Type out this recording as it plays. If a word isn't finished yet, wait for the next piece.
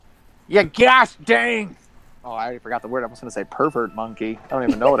Yeah, gosh dang. Oh, I already forgot the word. I was going to say pervert monkey. I don't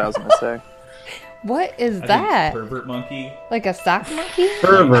even know what I was going to say. What is I that? think pervert monkey. Like a sock monkey?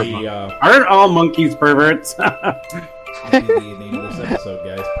 Pervert. Aren't all monkeys perverts? Might be the name of this episode,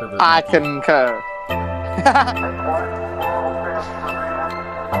 guys. Pervert I monkey. concur.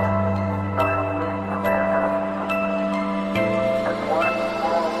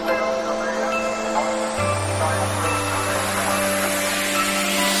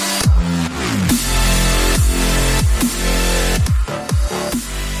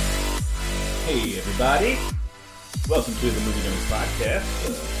 Hey, everybody. Welcome to the Movie Dummies Podcast,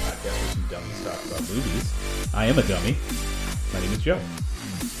 a podcast where some dummies talk about movies. I am a dummy. My name is Joe.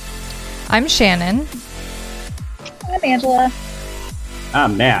 I'm Shannon. I'm Angela.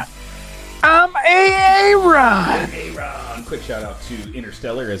 I'm Matt. I'm Aaron. Hey, Ron. Quick shout out to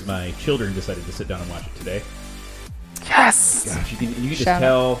Interstellar as my children decided to sit down and watch it today. Yes. Gosh, you can just Shout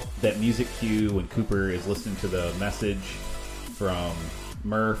tell that music cue when Cooper is listening to the message from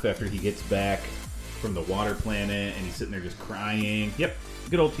Murph after he gets back from the water planet and he's sitting there just crying. Yep,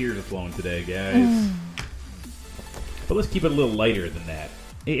 good old tears are flowing today, guys. But let's keep it a little lighter than that.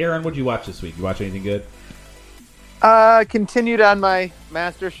 Hey, Aaron, what'd you watch this week? You watch anything good? Continued on my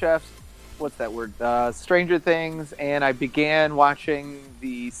MasterChef, what's that word? Stranger Things, and I began watching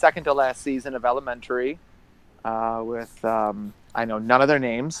the second to last season of Elementary with, I know none of their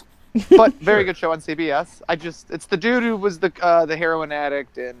names, but very good show on CBS. It's the dude who was the heroin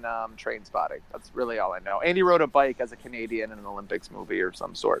addict in Trainspotting. That's really all I know. And he rode a bike as a Canadian in an Olympics movie or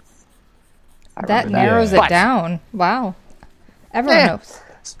some sort. I That remember narrows But it down. Wow. Everyone Eh. knows.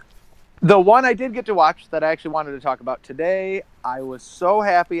 The one I did get to watch that I actually wanted to talk about today, I was so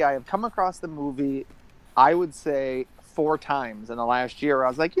happy. I have come across the movie, I would say 4 times in the last year. I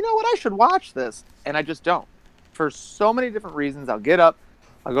was like, you know what, I should watch this. And I just don't. For so many different reasons, I'll get up,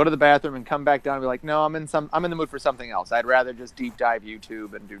 I'll go to the bathroom and come back down and be like, no, I'm in the mood for something else. I'd rather just deep dive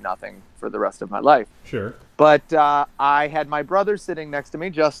YouTube and do nothing for the rest of my life. Sure. But I had my brother sitting next to me,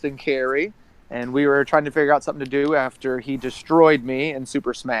 Justin Carey, and we were trying to figure out something to do after he destroyed me in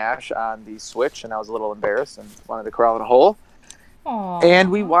Super Smash on the Switch, and I was a little embarrassed and wanted to crawl in a hole. Aww. And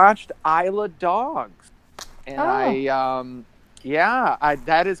we watched Isla Dogs. And Oh.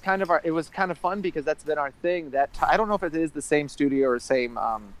 that is kind of it was kind of fun because that's been our thing. I don't know if it is the same studio or same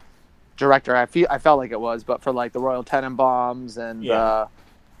director. I felt like it was, but for like the Royal Tenenbaums and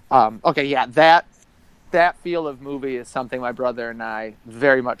that feel of movie is something my brother and I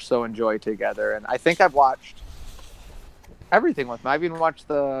very much so enjoy together. And I think I've watched everything with him. I've even watched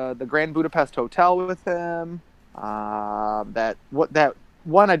the Grand Budapest Hotel with him. That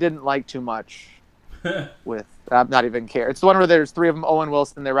one I didn't like too much with. I'm not even care. It's the one where there's 3 of them. Owen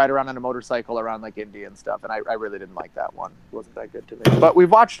Wilson. They ride around on a motorcycle around like India and stuff. And I really didn't like that one. It wasn't that good to me. But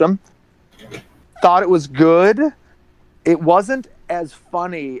we've watched them. Thought it was good. It wasn't as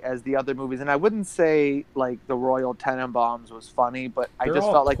funny as the other movies, and I wouldn't say like the Royal Tenenbaums was funny, but I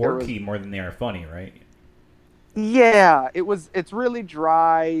just felt like there was more than they are funny, right? Yeah, it's really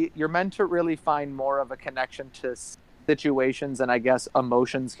dry. You're meant to really find more of a connection to situations and I guess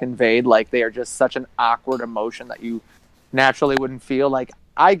emotions conveyed. Like they are just such an awkward emotion that you naturally wouldn't feel. Like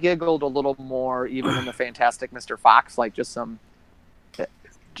I giggled a little more even in the Fantastic Mr. Fox. Like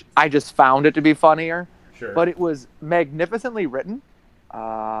I just found it to be funnier. Sure. But it was magnificently written.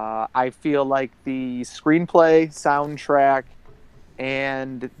 I feel like the screenplay, soundtrack,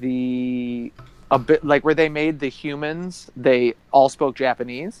 and a bit like where they made the humans, they all spoke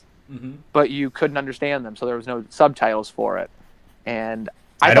Japanese, but you couldn't understand them, so there was no subtitles for it. And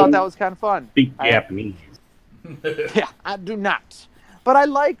I thought that was kind of fun. Speak Japanese. Yeah, I do not. But I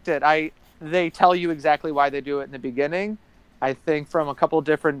liked it. They tell you exactly why they do it in the beginning. I think from a couple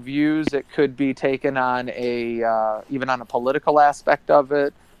different views, it could be taken on even on a political aspect of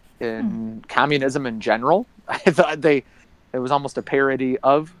it, in communism in general. I thought it was almost a parody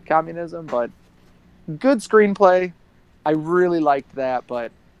of communism, but good screenplay. I really liked that,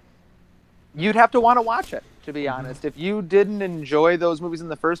 but you'd have to want to watch it, to be honest. If you didn't enjoy those movies in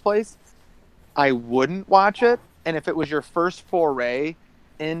the first place, I wouldn't watch it. And if it was your first foray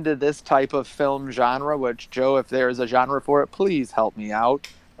into this type of film genre, which, Joe, if there is a genre for it, please help me out.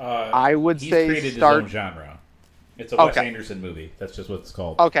 I would say he's created his own genre. It's a Wes Anderson movie. That's just what it's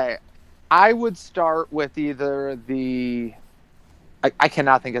called. Okay. I would start with either I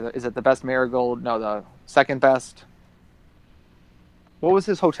cannot think of it. Is it The Best Marigold? No, the second best. What was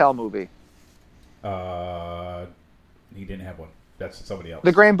his hotel movie? He didn't have one. That's somebody else.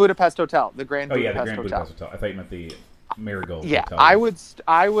 The Grand Budapest Hotel. The Grand Budapest Budapest Hotel. Hotel. I thought you meant the Marigold. Yeah, I would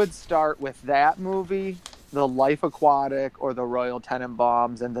start with that movie, The Life Aquatic, or The Royal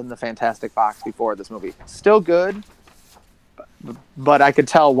Tenenbaums, and then The Fantastic Fox before this movie. Still good, but I could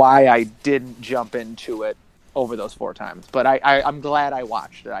tell why I didn't jump into it over those 4 times. But I'm glad I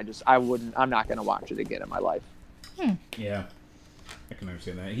watched it. I'm not going to watch it again in my life. Yeah, I can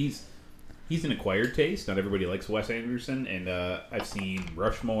understand that. He's an acquired taste. Not everybody likes Wes Anderson, and I've seen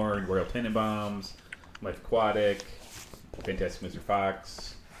Rushmore and Royal Tenenbaums, Life Aquatic, Fantastic Mr.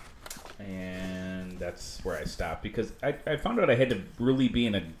 Fox, and that's where I stopped because I found out I had to really be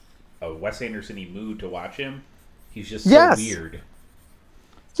in a Wes Anderson-y mood to watch him. He's just so weird.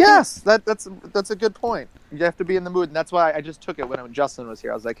 Yes, that's a good point. You have to be in the mood, and that's why I just took it when Justin was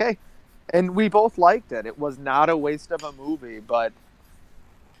here. I was like, hey, and we both liked it. It was not a waste of a movie, but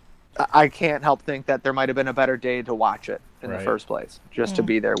I can't help think that there might have been a better day to watch it in the first place, just to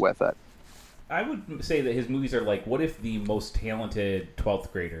be there with it. I would say that his movies are like, what if the most talented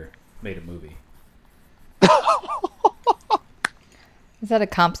 12th grader made a movie? Is that a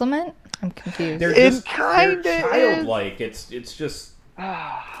compliment? I'm confused. They're childlike. It's just,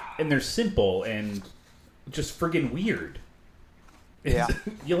 and they're simple and just friggin' weird. Yeah.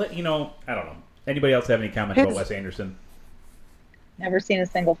 I don't know. Anybody else have any comments about Wes Anderson? Never seen a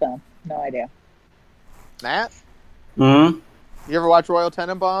single film. No idea. Matt? Hmm? You ever watch Royal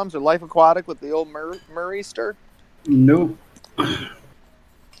Tenenbaums or Life Aquatic with the old Murrayster? Nope.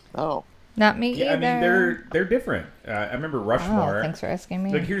 Oh. Not me either. I mean, they're different. I remember Rushmore. Oh, thanks for asking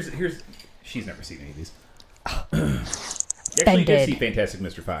me. Like, here's she's never seen any of these. You actually did see Fantastic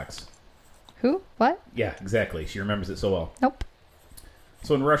Mr. Fox. Who? What? Yeah, exactly. She remembers it so well. Nope.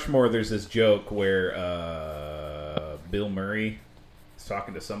 So in Rushmore, there's this joke where Bill Murray is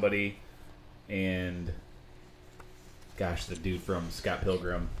talking to somebody, and gosh, the dude from Scott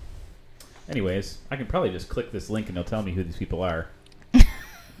Pilgrim. Anyways, I can probably just click this link and it'll tell me who these people are.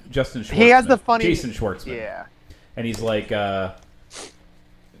 Justin Schwartzman. He has the funny... Jason Schwartzman. Yeah. And he's like,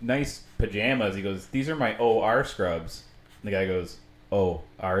 nice pajamas. He goes, these are my OR scrubs. And the guy goes, oh,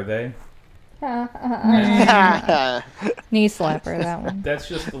 are they? Knee slapper, that one. That's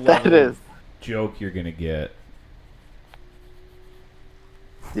just the level of joke you're going to get.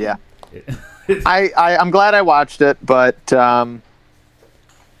 Yeah. I'm glad I watched it, but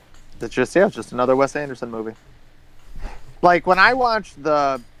it's just another Wes Anderson movie. Like when I watched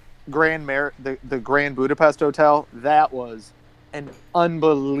the Grand Budapest Hotel, that was an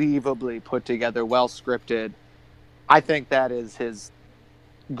unbelievably put together, well scripted. I think that is his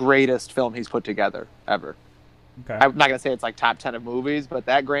greatest film he's put together ever. Okay. I'm not gonna say it's like top 10 of movies, but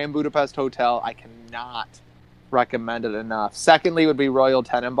that Grand Budapest Hotel, I cannot recommend it enough. Secondly would be Royal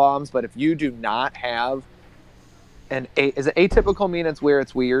Tenenbaums, but if you do not have is it atypical mean it's where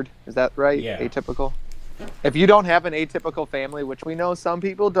it's weird? Is that right? Yeah. Atypical? If you don't have an atypical family, which we know some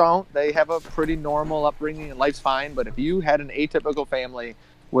people don't, they have a pretty normal upbringing and life's fine, but if you had an atypical family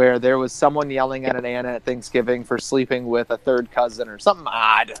where there was someone yelling at an aunt at Thanksgiving for sleeping with a third cousin or something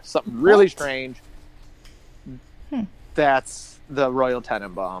odd, something really strange, that's the Royal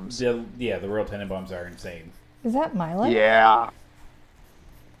Tenenbaums. The Royal Tenenbaums are insane. Is that my life? Yeah.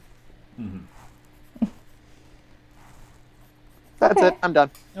 Mm-hmm. That's it. I'm done.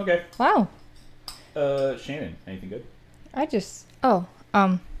 Okay. Wow. Shannon, anything good? Let's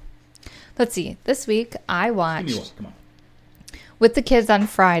see. This week I watched Give me one. Come on. with the kids on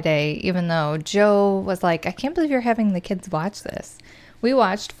Friday, even though Joe was like, I can't believe you're having the kids watch this. We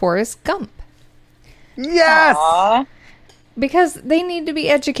watched Forrest Gump. Yes! Aww. Because they need to be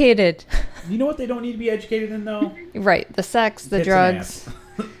educated. You know what they don't need to be educated in, though? Right. The sex, the Tits drugs,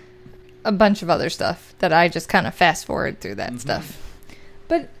 and a bunch of other stuff that I just kind of fast forward through that stuff.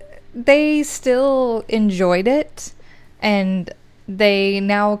 But they still enjoyed it, and they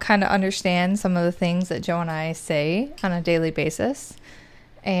now kind of understand some of the things that Joe and I say on a daily basis,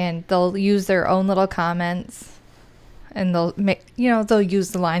 and they'll use their own little comments, and they'll they'll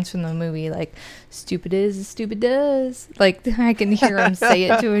use the lines from the movie like "stupid is as stupid does." Like I can hear them say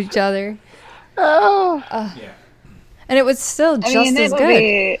it to each other. Oh. Yeah. And it was still just as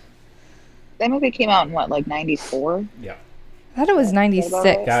good. That movie came out in what, like 94? Yeah. I thought it was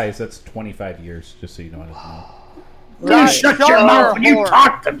 96. Guys, that's 25 years, just so you know. You shut your mouth when you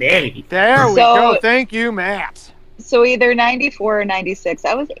talk to me. There we go. Thank you, Matt. So either 94 or 96.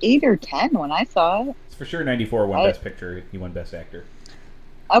 I was 8 or 10 when I saw it. It's for sure 94 won Best Picture. He won Best Actor.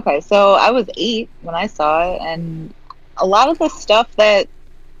 Okay, so I was 8 when I saw it, and a lot of the stuff that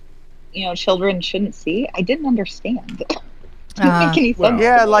children shouldn't see, I didn't understand. Can Well,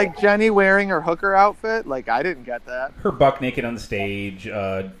 Yeah, like Jenny wearing her hooker outfit. Like, I didn't get that. Her buck naked on the stage.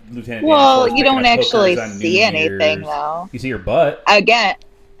 Lieutenant. Well, Danforth you don't picking up actually hookers on see New anything, Year's. though. You see her butt. Again,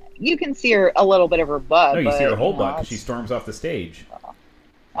 you can see her a little bit of her butt. No, you see her whole but, butt because she storms off the stage.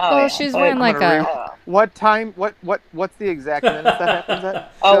 Well, she's wearing like a. What time? What's the exact minutes that happens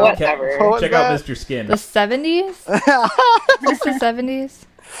at? Oh, So- whatever. What was Check out that? Mr. Skin. The 70s? Just the 70s?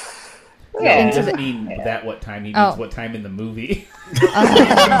 Yeah. He Into doesn't the- mean that what time. He means Oh. what time in the movie.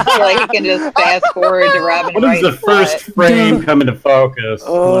 Like you can just fast forward to Robin What is the Wright's first butt. frame coming to focus? Once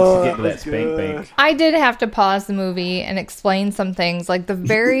you get to that that's spank good. bank. I did have to pause the movie and explain some things. Like the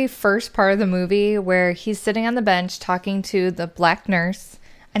very first part of the movie where he's sitting on the bench talking to the black nurse,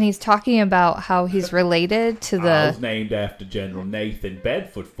 and he's talking about how he's related to I was the. named after General Nathan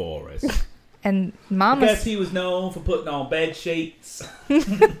Bedford Forrest. And I Mama. guess he was known for putting on bed sheets.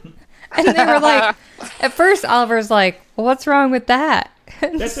 And they were like, at first Oliver's like, well, what's wrong with that?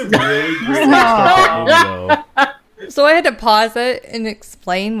 That's a really great way to start that movie, though. So I had to pause it and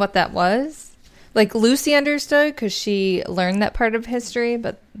explain what that was. Like Lucy understood because she learned that part of history,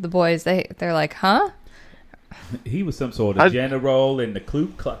 but the boys, they're like, huh? He was some sort of general in the Ku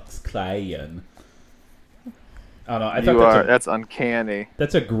Klux Klan. I don't know. I thought That's uncanny.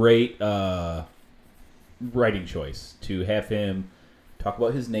 that's a great writing choice to have him talk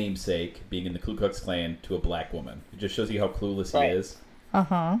about his namesake being in the Ku Klux Klan to a black woman. It just shows you how clueless Right. he is.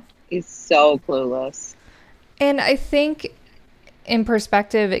 Uh-huh. He's so clueless. And I think in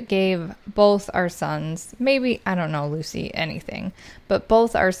perspective, it gave both our sons, maybe, I don't know, Lucy, anything, but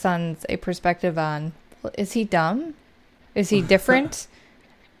both our sons a perspective on, well, is he dumb? Is he different?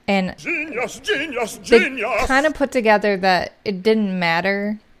 And they kind of put together that it didn't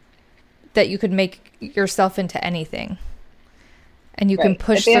matter that you could make yourself into anything. And you can Right.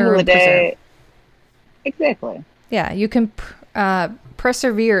 push At the end through of and the persevere. day, exactly. Yeah, you can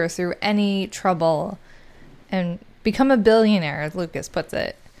persevere through any trouble and become a billionaire, as Lucas puts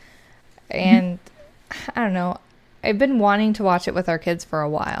it. And I don't know, I've been wanting to watch it with our kids for a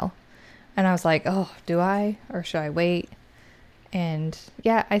while. And I was like, oh, do I? Or should I wait? And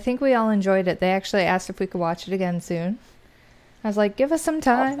yeah, I think we all enjoyed it. They actually asked if we could watch it again soon. I was like, give us some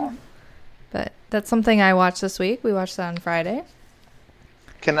time. Awesome. But that's something I watched this week. We watched that on Friday.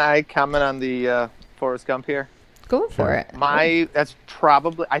 Can I comment on the Forrest Gump here? Go for it. That's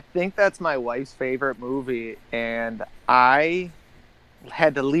probably, I think that's my wife's favorite movie, and I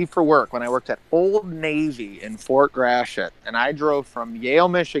had to leave for work when I worked at Old Navy in Fort Gratiot, and I drove from Yale,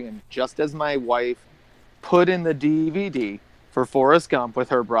 Michigan, just as my wife put in the DVD for Forrest Gump with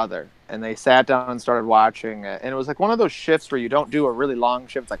her brother, and they sat down and started watching it, and it was like one of those shifts where you don't do a really long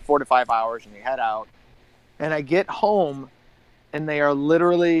shift, it's like 4 to 5 hours, and you head out, and I get home, and they are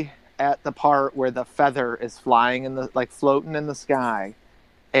literally at the part where the feather is flying in the, like, floating in the sky,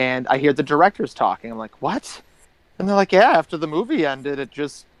 and I hear the directors talking. I'm like, what? And they're like, yeah, after the movie ended, it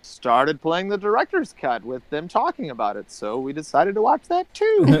just started playing the director's cut with them talking about it, so we decided to watch that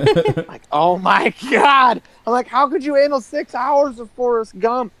too. Like, oh my god! I'm like, how could you handle 6 hours of Forrest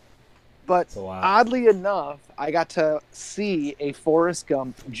Gump? But It's a lot. oddly enough, I got to see a Forrest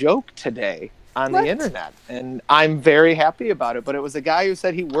Gump joke today on What? the internet, and I'm very happy about it. But it was a guy who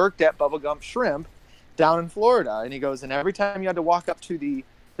said he worked at Bubba Gump Shrimp down in Florida, and he goes, and every time you had to walk up to the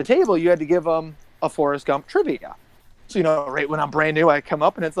table, you had to give them a Forrest Gump trivia. So, you know, right when I'm brand new, I come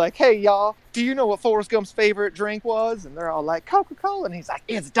up and it's like, hey, y'all, do you know what Forrest Gump's favorite drink was? And they're all like, Coca-Cola. And he's like,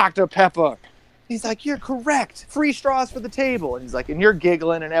 it's Dr. Pepper. He's like, you're correct. Free straws for the table. And he's like, and you're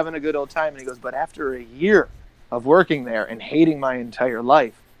giggling and having a good old time. And he goes, but after a year of working there and hating my entire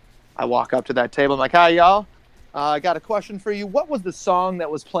life, I walk up to that table. I'm like, hi, y'all. I got a question for you. What was the song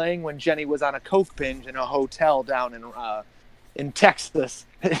that was playing when Jenny was on a coke binge in a hotel down in Texas?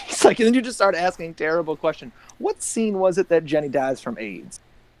 He's like, and then you just start asking terrible questions. What scene was it that Jenny dies from AIDS?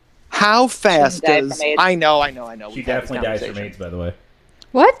 How fast Jenny died does... from AIDS. I know. She We've had this definitely dies from conversation. AIDS, by the way.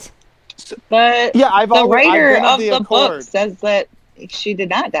 What? But Yeah, I've the writer been of the book Accord. says that she did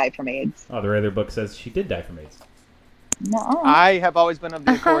not die from AIDS. Oh, the other book says she did die from AIDS. No. I have always been of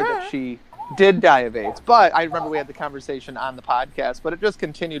the accord that she did die of AIDS. But I remember we had the conversation on the podcast, but it just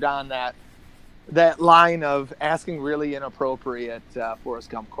continued on that line of asking really inappropriate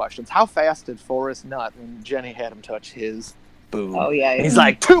Forrest Gump questions. How fast did Forrest nut when Jenny had him touch his boob? Oh, yeah. And he's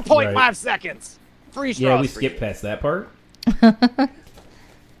like, 2.5 Right. seconds. 3 straws. Yeah, we for skipped you. past that part.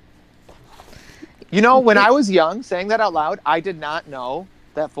 You know, when I was young, saying that out loud, I did not know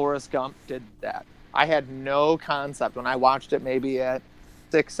that Forrest Gump did that. I had no concept when I watched it maybe at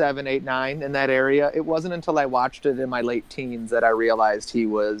 6, 7, 8, 9 in that area. It wasn't until I watched it in my late teens that I realized he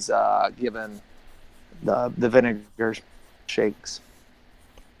was given the vinegar shakes.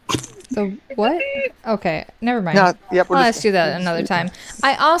 The what? Okay, never mind. No, yep, we're I'll just- ask you that another time.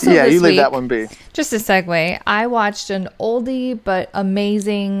 I also Yeah, this you leave week, that one be. just a segue, I watched an oldie but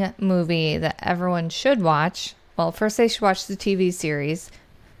amazing movie that everyone should watch. Well, first they should watch the TV series,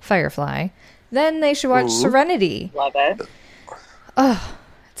 Firefly. Then they should watch Ooh. Serenity. Love it.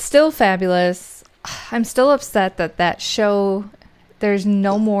 It's still fabulous. I'm still upset that show, there's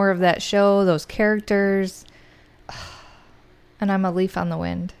no more of that show, those characters. And I'm a leaf on the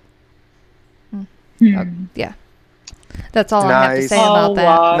wind. Yeah. That's all I have to Nice. say about that.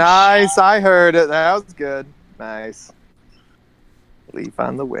 Gosh. Nice, I heard it. That was good. Nice. Leaf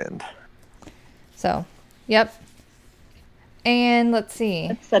on the wind. So, yep. And let's see.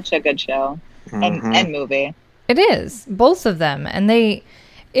 It's such a good show and movie. It is. Both of them. And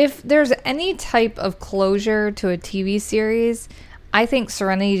if there's any type of closure to a TV series, I think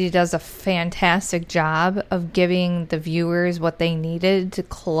Serenity does a fantastic job of giving the viewers what they needed to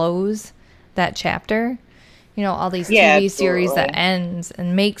close that chapter. You know, all these Yeah, TV series that absolutely. ends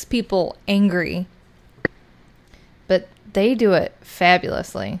and makes people angry. But they do it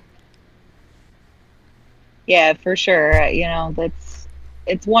fabulously. Yeah, for sure. You know,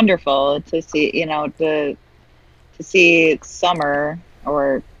 it's wonderful to see. You know, to see Summer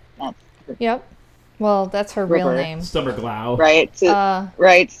or not Yep. Well, that's her real River. name. Summer Glau. right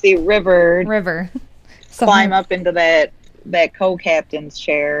to see River River. climb up into that co-captain's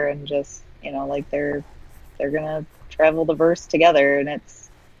chair and just like they're gonna travel the verse together, and it's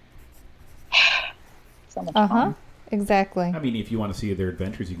so much fun. Exactly. I mean, if you want to see their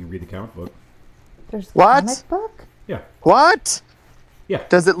adventures, you can read the comic book. There's a What? comic book? Yeah. What? Yeah.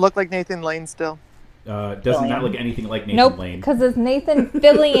 Does it look like Nathan Lane still? Does not look anything like Nathan Nope, Lane. because it's Nathan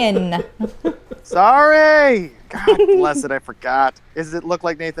Fillion. Sorry. God bless it, I forgot. Does it look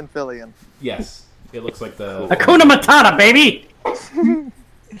like Nathan Fillion? Yes. It looks like the... Hakuna Matata, baby! It's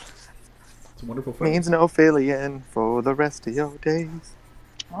a wonderful phrase. Means no Fillion for the rest of your days.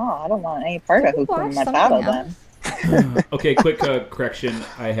 Oh, I don't want any part of Can we Hakuna watch Matata something then. Okay, quick correction.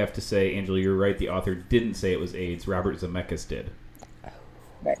 I have to say, Angela, you're right. The author didn't say it was AIDS. Robert Zemeckis did.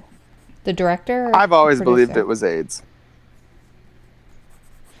 Right. The director? or I've always producer? believed it was AIDS.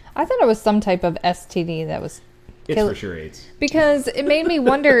 I thought it was some type of STD that was... It's Kill- for sure AIDS. Because it made me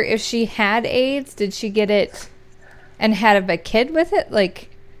wonder if she had AIDS, did she get it and had a kid with it? Like,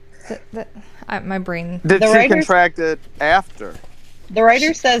 my brain... Did The she writers- contract it after? The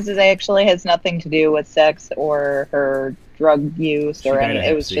writer says it actually has nothing to do with sex or her drug use She or died of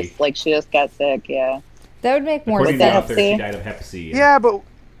anything. It was Hep C. just like she just got sick. Yeah. That would make more According to the sense. author, C? she died of Hep C. Yeah, but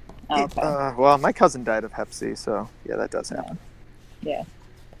Oh, okay. well, my cousin died of Hep C, so yeah, that does happen. Yeah.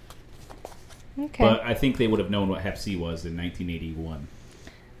 Okay. But I think they would have known what Hep C was in 1981.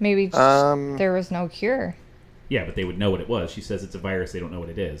 Maybe there was no cure. Yeah, but they would know what it was. She says it's a virus. They don't know what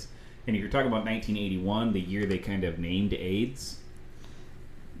it is. And if you're talking about 1981, the year they kind of named AIDS,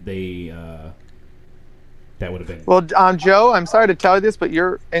 that would have been... Well, Joe, I'm sorry to tell you this, but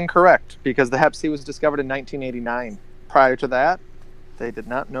you're incorrect because the Hep C was discovered in 1989. Prior to that, they did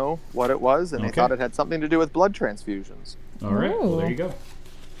not know what it was, and they Okay. thought it had something to do with blood transfusions. All right. Well, there Ooh. you go.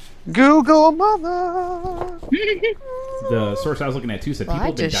 Google mother. The source I was looking at, too, said Well, people I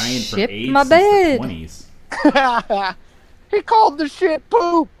have been just dying from shipped AIDS my since bed. the 20s. He called the shit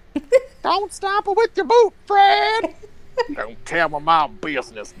poop. Don't stop her with your boot, Fred. Don't tell my mom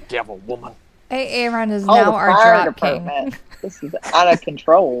business, devil woman. Hey, Aaron is Oh, now the our fire drop king. department. This is out of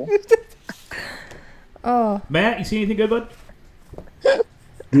control. Oh, Matt, you see anything good, bud?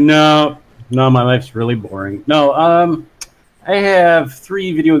 No, my life's really boring. No, I have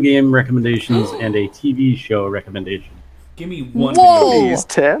 3 video game recommendations and a TV show recommendation. Give me one Whoa. video game. Please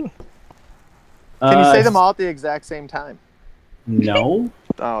tell. Can you say them all at the exact same time? No.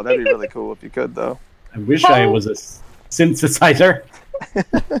 Oh, that'd be really cool if you could, though. I wish I was a synthesizer.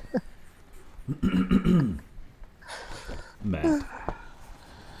 Matt.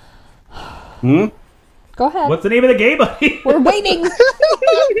 Hmm? go ahead. What's the name of the game, buddy? We're waiting.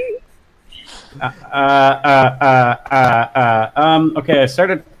 Okay, I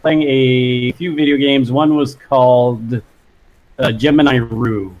started playing a few video games. One was called Gemini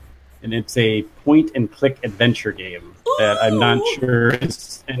Rue, and it's a point-and-click adventure game that I'm not sure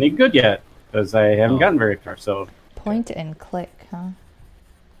is any good yet, because I haven't gotten very far, so... Point and click, huh?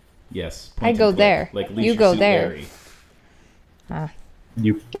 Yes. I point go and click, there. Like You Leisure go Suit there. Larry.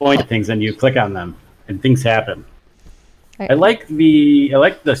 You point at things and you click on them, and things happen. I- I like the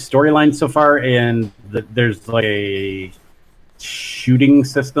storyline so far, and there's like a shooting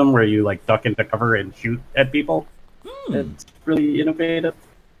system where you like duck into cover and shoot at people. It's really innovative.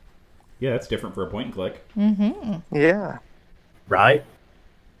 Yeah, that's different for a point and click. Mm-hmm. Yeah. right?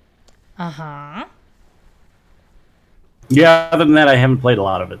 Uh-huh. Yeah, other than that, I haven't played a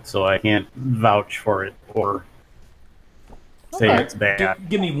lot of it, so I can't vouch for it or say Okay. it's bad.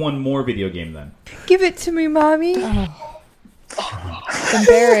 Give me one more video game then. Give it to me, Mommy.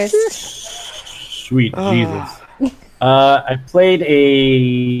 Embarrassed. Sweet Jesus. I played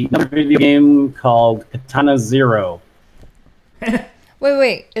another video game called Katana Zero.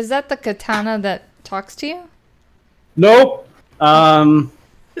 Wait. Is that the katana that talks to you? Nope.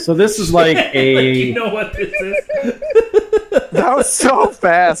 So this is like a... You know what this is? That was so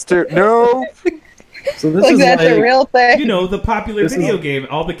fast, dude. No. So this Like is that's like... a real thing. You know, the popular This is- video game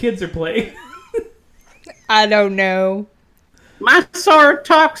all the kids are playing. I don't know. My sword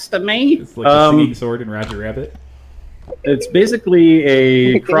talks to me. It's like the singing sword in Roger Rabbit. It's basically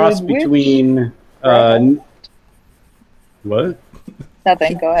a Like a cross good witch. between... what?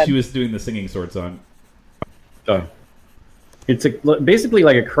 Nothing. Go ahead. She was doing the singing sword song. Oh. It's basically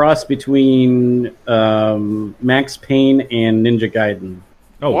like a cross between Max Payne and Ninja Gaiden.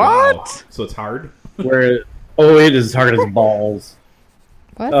 Oh, wow. What? So it's hard? Where... Oh, it is hard as balls.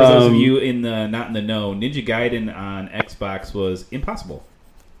 What? For those of Um, you not in the know, Ninja Gaiden on Xbox was impossible.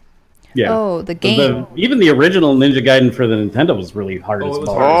 Yeah. Oh, the game. Even the original Ninja Gaiden for the Nintendo was really hard Oh, as it was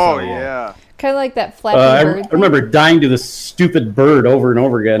balls. hard. Oh, yeah. Kind of like that Flappy I Bird. thing. remember dying to this stupid bird over and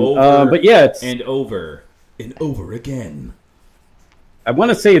over again. Over but yeah, it's. and over again. I want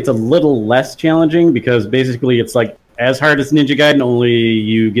to say it's a little less challenging because basically it's like as hard as Ninja Gaiden, only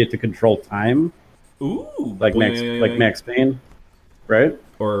you get to control time, Ooh. like boing. Max Payne, right?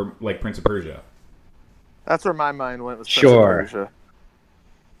 Or like Prince of Persia. That's where my mind went. Was Prince Sure. of Persia.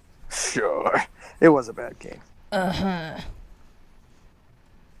 Sure. It was a bad game. Uh-huh.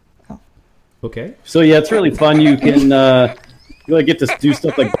 Okay. So yeah, it's really fun. You can you like get to do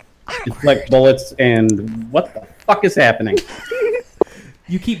stuff like deflect bullets and what the fuck is happening?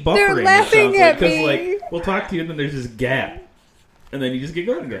 You keep buffering. They're laughing at Because me. like we'll talk to you, and then there's this gap, and then you just get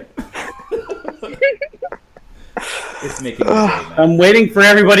going again. It's making me sad, man. I'm waiting for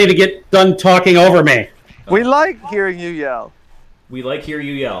everybody to get done talking over me. We like hearing you yell. We like hear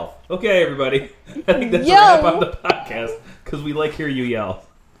you yell. Okay, everybody. I think that's a Yell. wrap on the podcast because we like hear you yell.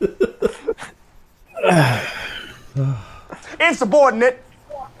 Insubordinate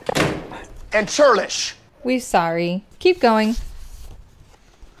and churlish. We sorry. Keep going.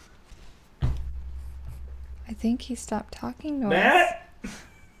 I think he stopped talking to us. Matt?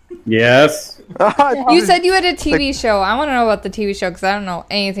 Yes. You said you had a TV show. I want to know about the TV show because I don't know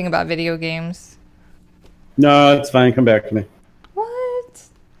anything about video games. No, it's fine. Come back to me. What?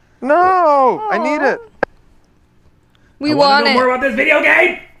 No, I need it. We I want know more it. about this video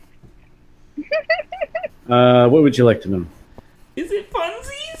game. What would you like to know? Is it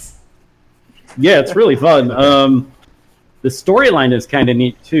funsies? Yeah, it's really fun. The storyline is kind of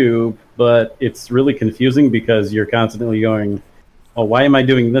neat too, but it's really confusing because you're constantly going, "Oh, why am I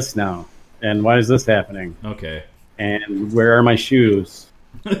doing this now? And why is this happening? Okay. And where are my shoes?"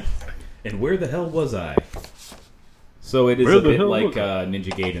 And where the hell was I? So it is Where a the bit hell like was I?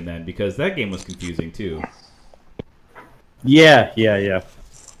 Ninja Gaiden then, because that game was confusing too. Yeah.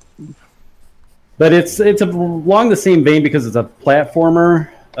 But it's along the same vein because it's a platformer.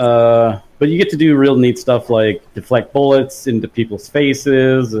 But you get to do real neat stuff like deflect bullets into people's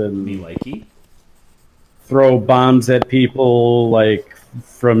faces Me and likey. throw bombs at people like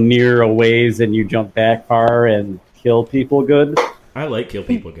from near a ways, and you jump back far and kill people good, I like kill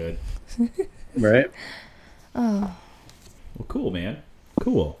people good. right? Oh, Well, cool, man.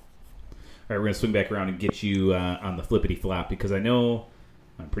 Cool. All right, we're gonna swing back around and get you on the flippity flop because I'm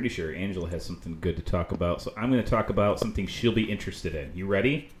pretty sure Angela has something good to talk about. So I'm gonna talk about something she'll be interested in. You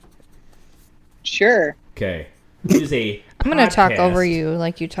ready? Sure. Okay. It is a. I'm going to talk podcast. over you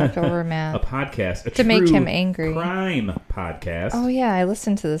like you talked over A Matt. podcast, To make true him angry. crime podcast Oh, yeah. I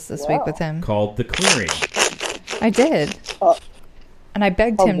listened to this week Wow. with him. called The Clearing. I did. Oh. And I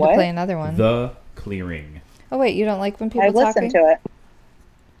begged Oh, him to what? play another one. The Clearing. Oh, wait. You don't like when people I talking? listened to it.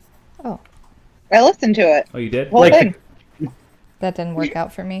 Oh, I listened to it. Oh, you did? Whole Like- thing. that didn't work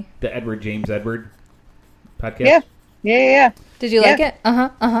out for me. The Edward James Edward podcast? Yeah. Yeah. Did you Yeah. like it?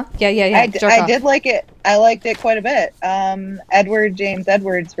 Uh-huh. Yeah. I Jerk off. did like it. I liked it quite a bit. Edward James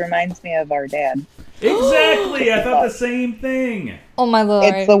Edwards reminds me of our dad. Exactly! I thought the same thing. Oh, my Lord.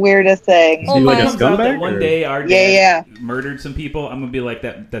 It's the weirdest thing. Oh Is he like my- a Comes out that scumbag? one or- day our dad Yeah. murdered some people. I'm gonna be like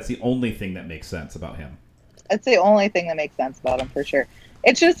that's the only thing that makes sense about him. That's the only thing that makes sense about him for sure.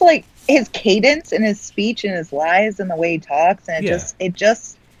 It's just like his cadence and his speech and his lies and the way he talks, and it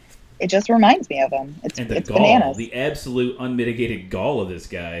just reminds me of him. And the It's gall, bananas. the absolute unmitigated gall of this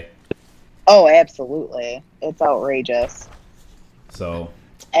guy. Oh, absolutely. It's outrageous. So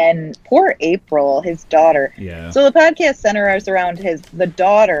And poor April, his daughter. yeah. So the podcast centers around the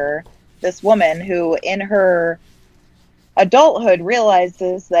daughter, this woman who in her adulthood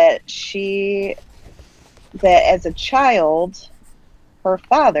realizes that as a child, her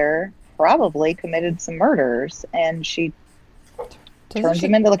father probably committed some murders, and she turns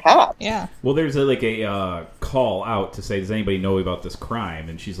him into the cops. Yeah. Well, there's a call out to say, does anybody know about this crime?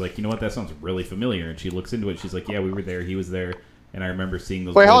 And she's like, you know what, that sounds really familiar. And she looks into it. She's like, yeah, we were there. He was there. And I remember seeing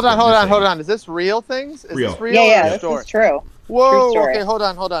those. Wait, boys hold on, go hold on, missing. hold on. Is this real things? Is Real. this real? Yeah, or a this story? is true. Whoa, True story. okay, hold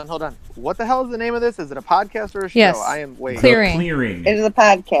on. What the hell is the name of this? Is it a podcast or a show? Yes. I am waiting. The Clearing. Clearing. It is a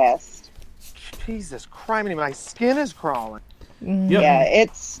podcast. Jesus Christ, my skin is crawling. Mm. Yep. Yeah,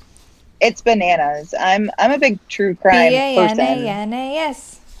 it's bananas. I'm a big true crime person.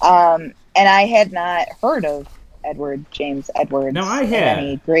 B-A-N-A-N-A-S. And I had not heard of James Edwards No, I in had.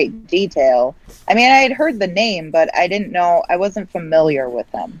 any great detail. I mean, I had heard the name, but I didn't know, I wasn't familiar with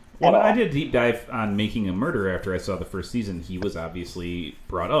him. Well, at all. I did a deep dive on Making a Murderer after I saw the first season. He was obviously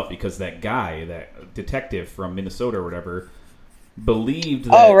brought up because that guy, that detective from Minnesota or whatever, believed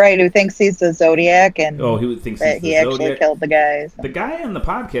that... Oh, right, who thinks he's the Zodiac and Oh, he thinks that he's the he actually Zodiac. killed the guys. The guy on the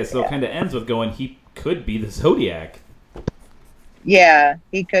podcast, though, kind of ends with going, he could be the Zodiac. Yeah,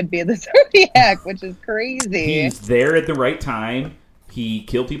 he could be the Zodiac, which is crazy. He's there at the right time. He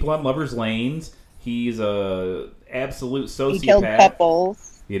killed people on lovers' lanes. He's a absolute sociopath. He killed couples.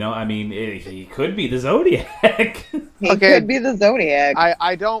 You know, I mean, he could be the Zodiac. He Okay. could be the Zodiac.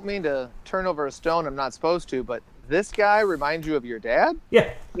 I don't mean to turn over a stone. I'm not supposed to, but this guy reminds you of your dad? Yeah.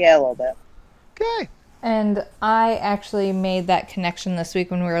 Yeah, a little bit. Okay. And I actually made that connection this week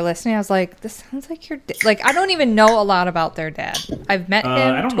when we were listening. I was like, this sounds like your dad. Like, I don't even know a lot about their dad. I've met him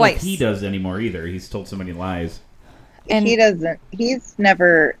I don't twice. know if he does anymore either. He's told so many lies. And He's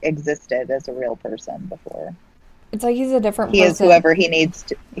never existed as a real person before. it's like he's a different He is person. whoever he needs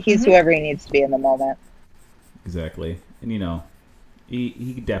to. He's whoever he needs to be in the moment. Exactly. And, you know,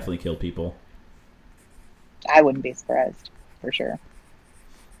 he could definitely kill people. I wouldn't be surprised, for sure.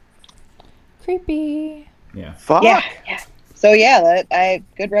 Creepy. Yeah. Fuck. Yeah. So yeah,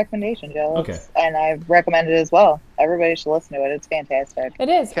 good recommendation, Joe. Okay. And I recommend it as well. Everybody should listen to it. It's fantastic. It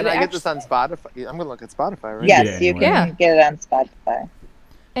is. Can I get this on Spotify? I'm going to look at Spotify, right? Yes, it you anywhere. can get it on Spotify.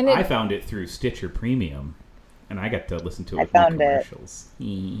 And I it, found it through Stitcher Premium, and I got to listen to it I with no found it. commercials.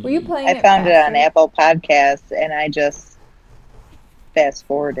 were you playing I found it on faster? Apple Podcasts, and I just fast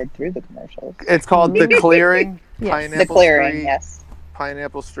forwarded through the commercials. It's called The Clearing. Yes. Pineapple The Clearing, Street, yes.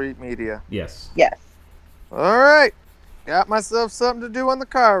 Pineapple Street Media. Yes. Yes. All right. Got myself something to do on the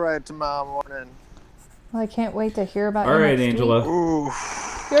car ride tomorrow morning. Well, I can't wait to hear about All you right, next Angela. week.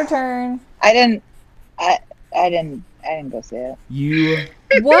 Ooh. Your turn. I didn't go see it. You...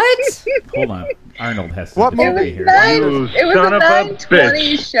 What? Hold on. Arnold has What something to movie? say here. It was son a of a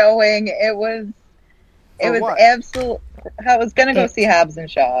 9:20 showing. It was For what? absolute. I was gonna go see Hobbs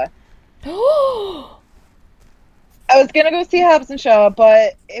and Shaw. I was gonna go see Hobbs and Shaw,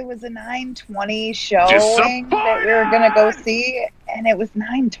 but it was a 9:20 showing that we were gonna go see, and it was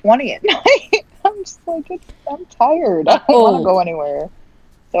 9:20 at night. I'm just like, I'm tired. I don't want to go anywhere,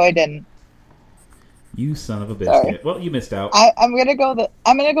 so I didn't. You son of a Sorry. biscuit. Well, you missed out. I'm gonna go.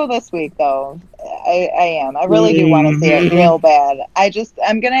 I'm gonna go this week, though. I am. I really do want to see it real bad.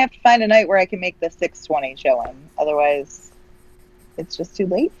 I'm gonna have to find a night where I can make the 6:20 showing. Otherwise, it's just too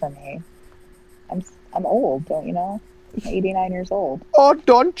late for me. I'm old, don't you know? I'm 89 years old. Oh,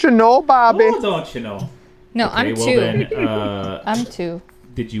 don't you know, Bobby? Oh, don't you know? No, Okay, I'm well two. Then, I'm two.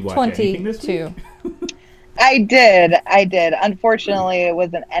 did you watch anything this week? 22. I did. Unfortunately, it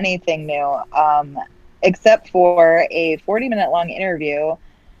wasn't anything new, except for a 40-minute long interview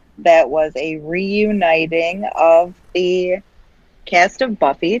that was a reuniting of the cast of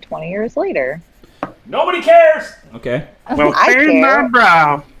Buffy 20 years later. Nobody cares! Okay. Well, I stand care. my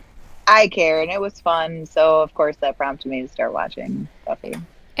brow. I care, and it was fun, so of course that prompted me to start watching Buffy.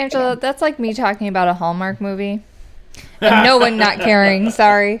 Angela, that's like me talking about a Hallmark movie. And no one not caring.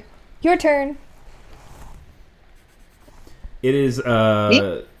 Sorry. Your turn. It is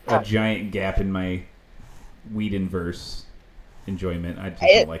a giant gap in my Whedonverse enjoyment. I just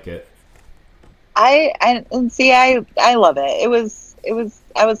don't like it. I love it.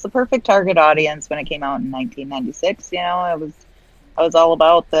 I was the perfect target audience when it came out in 1996. You know, I was all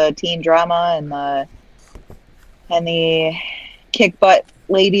about the teen drama and the kick butt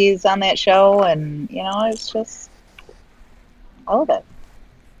ladies on that show, and you know, it's just I love it,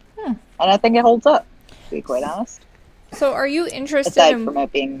 and I think it holds up. To be quite honest, So are you interested aside in... from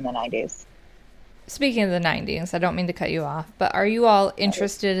it being in the 90s. Speaking of the 90s, I don't mean to cut you off, but are you all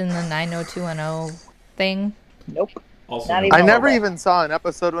interested in the 90210 thing? Nope. Also, Not no- even- I a never little bit. even saw an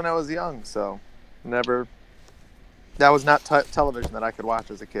episode when I was young, so never. That was not television that I could watch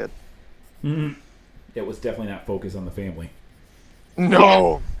as a kid. it was definitely not focused on the family.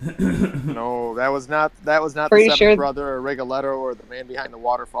 No, no, that was not. That was not Pretty the sure- Seventh Brother or Rigoletto or the Man Behind the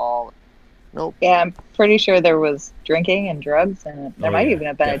Waterfall. Nope. Yeah, I'm pretty sure there was drinking and drugs, and there Oh, might yeah, even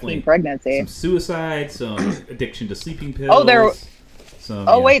have been definitely. a teen pregnancy. Some suicide, some addiction to sleeping pills. Oh, there- Some,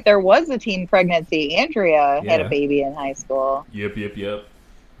 Oh yeah. wait, there was a teen pregnancy. Andrea had Yeah. a baby in high school. Yep.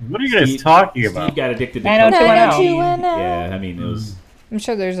 What are you guys talking Steve about? got addicted to 90210. cocaine. Yeah, I mean, it was I'm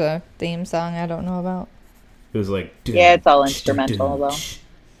sure there's a theme song I don't know about. like. Yeah, it's all instrumental, though.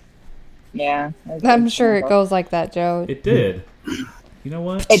 Yeah, I'm sure it goes like that, Joe. It did. You know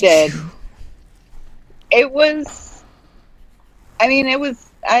what? It did. It was. I mean, it was.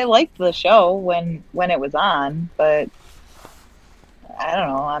 I liked the show when it was on, but I don't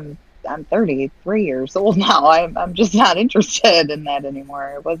know. I'm 33 years old now. I'm just not interested in that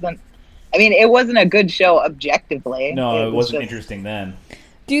anymore. It wasn't. I mean, it wasn't a good show objectively. No, it was wasn't just- interesting then.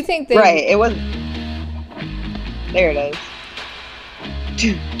 Do you think they Right. It was. There it is.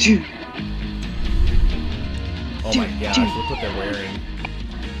 Oh my gosh, look what they're wearing.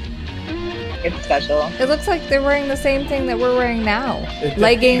 It's special. It looks like they're wearing the same thing that we're wearing now.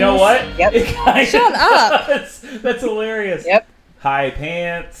 Leggings. You know what? Yep. It kinda Shut up. does. That's hilarious. Yep. High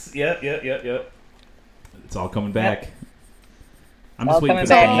pants. Yep. It's all coming back. I'm All just waiting coming for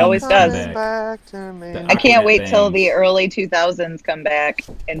the back. It bangs always to come does. back. Back to me. The I can't Aquanet wait till bangs. the early 2000s come back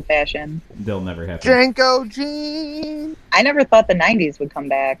in fashion. They'll never happen. Janko jeans. I never thought the 90s would come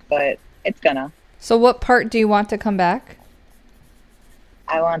back, but it's gonna. So what part do you want to come back?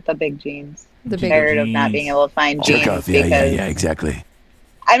 I want the big jeans. The big Tired of not being able to find jeans because exactly.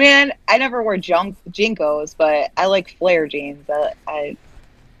 I mean, I never wore Jinkos, but I like flare jeans. I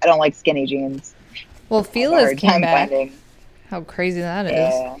don't like skinny jeans. Well, I have a Fila's hard came time back. finding- How crazy that is.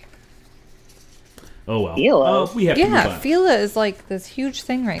 Yeah. Oh well. Fila. We have to move Yeah, on. Fila is like this huge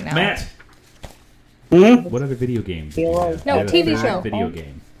thing right now. Matt, Hmm? what other video games? did you Fila. have? No, You had a TV third show. Video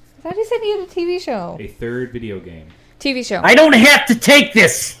game. I thought he said he had a TV show. A third video game. TV show. I don't have to take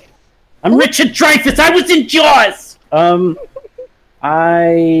this. I'm Richard Dreyfuss. I was in Jaws.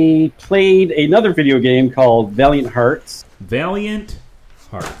 I played another video game called Valiant Hearts. Valiant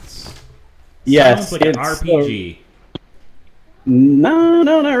Hearts. Yes, Sounds like an it's, RPG. No,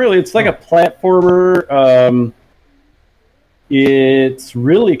 not really. It's like a platformer. It's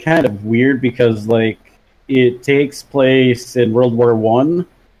really kind of weird because like it takes place in World War One,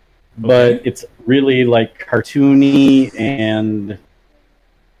 but Okay. it's really like cartoony and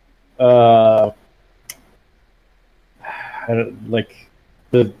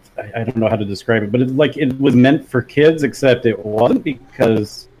I don't know how to describe it, but it's like it was meant for kids, except it wasn't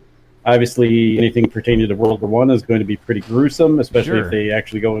because obviously anything pertaining to World War One is going to be pretty gruesome, especially Sure. if they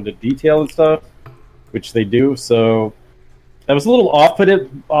actually go into detail and stuff, which they do. So I was a little off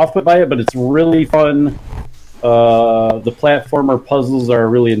put by it, but it's really fun. The platformer puzzles are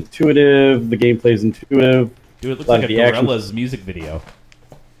really intuitive. The gameplay is intuitive. Dude, it looks Like like a the action- Gorillaz music video.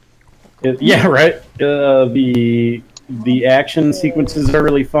 Yeah, right. The action sequences are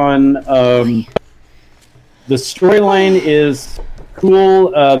really fun. The storyline is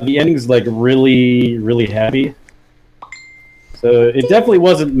cool. The ending's like really, really happy. So it definitely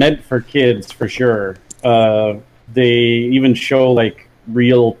wasn't meant for kids for sure. They even show like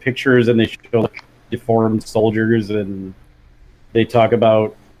real pictures and they show like deformed soldiers and they talk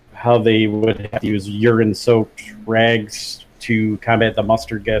about how they would have to use urine-soaked rags to combat the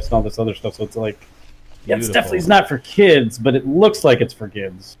mustard gas and all this other stuff. So it's like, yeah, it's Beautiful. definitely not for kids, but it looks like it's for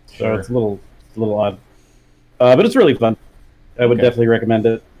kids. So Sure. it's a little odd. But it's really fun. I would Okay. definitely recommend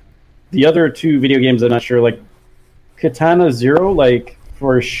it. The other two video games, I'm not sure, like Katana Zero, like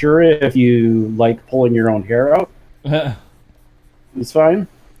for sure if you like pulling your own hair out, it's fine.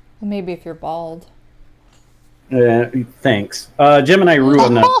 Maybe if you're bald. Thanks. Gemini Rue,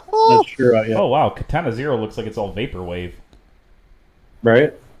 I'm not sure about yet. Oh wow, Katana Zero looks like it's all vaporwave.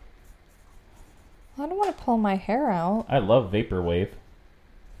 Right? I don't want to pull my hair out. I love vaporwave.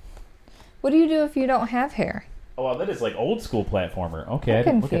 What do you do if you don't have hair? Oh wow, that is like old school platformer. Okay, I I'm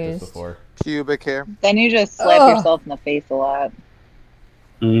didn't look at this confused. before. Pubic hair. Then you just slap Ugh. yourself in the face a lot.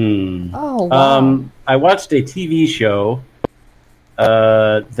 Mm. Oh, wow. I watched a TV show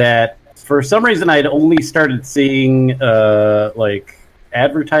that, for some reason, I'd only started seeing like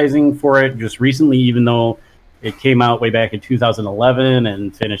advertising for it just recently, even though it came out way back in 2011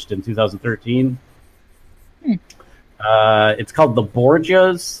 and finished in 2013. It's called The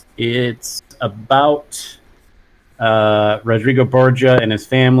Borgias. It's about Rodrigo Borgia and his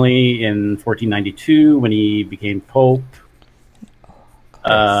family in 1492 when he became Pope.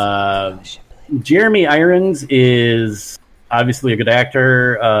 Jeremy Irons is obviously a good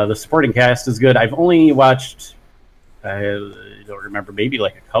actor. The supporting cast is good. I've only watched, I don't remember, maybe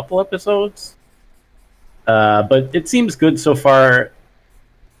like a couple episodes. But it seems good so far.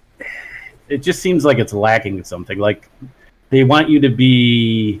 It just seems like it's lacking something. Like they want you to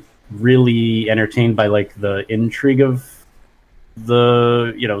be really entertained by like the intrigue of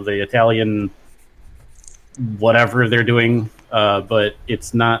the Italian whatever they're doing, but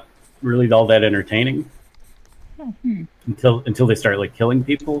it's not really all that entertaining until they start like killing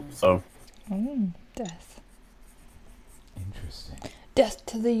people. So Death. Interesting. Death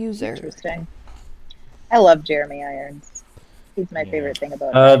to the user. Interesting. I love Jeremy Irons. He's my favorite thing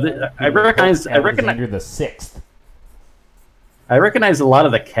about him. I recognize Alexander the Sixth. I recognize a lot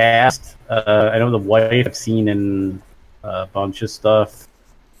of the cast. I know the wife I've seen in a bunch of stuff.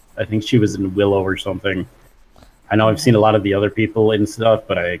 I think she was in Willow or something. I know I've seen a lot of the other people in stuff,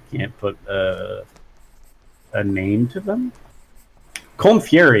 but I can't put a name to them. Colm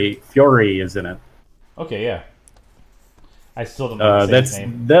Fiore is in it. Okay, yeah. I still don't know his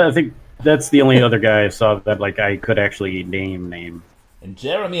name. I think that's the only other guy I saw that like I could actually name. And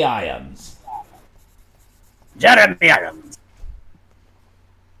Jeremy Irons. Jeremy Irons.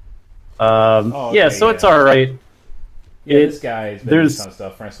 Okay, so it's all right. Yeah, this guy's been in some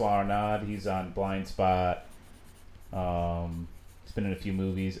stuff. Francois Arnaud, he's on Blind Spot. He's been in a few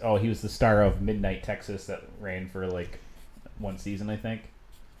movies. Oh, he was the star of Midnight Texas that ran for like one season, I think.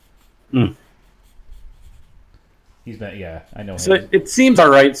 He's been, I know him. So it seems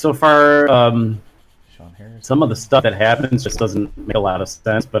all right so far. Sean Harris. Some of the stuff that happens just doesn't make a lot of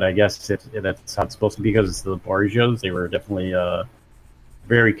sense, but I guess that's how it's supposed to be because it's the Borgias. They were definitely a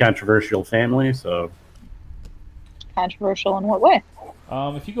very controversial family. So Controversial in what way?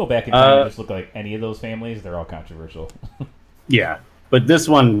 If you go back in time and just look like any of those families, they're all controversial. Yeah, but this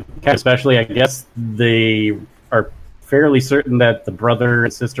one, especially, I guess they are fairly certain that the brother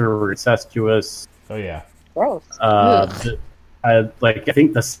and sister were incestuous. Oh yeah. Gross. I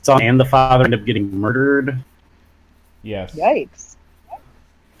think the son and the father end up getting murdered. Yes. Yikes.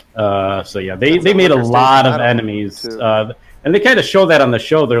 So yeah, they made a lot of enemies, and they kind of show that on the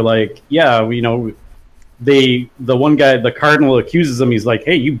show. They're like, the one guy, the cardinal, accuses him. He's like,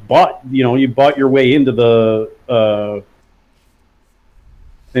 "Hey, you bought your way into the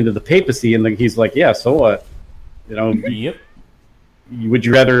papacy," and he's like, "Yeah, so what? Yep. Would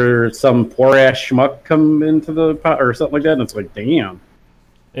you rather some poor ass schmuck come into the pot or something like that?" And it's like, damn.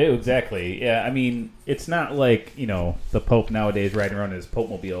 Exactly. Yeah, I mean, it's not like, the Pope nowadays riding around in his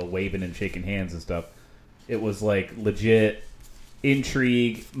Pope-mobile waving and shaking hands and stuff. It was like legit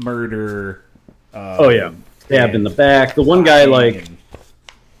intrigue, murder. Stabbed in the back. The one guy, in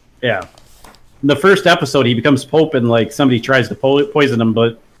the first episode, he becomes Pope and like somebody tries to poison him,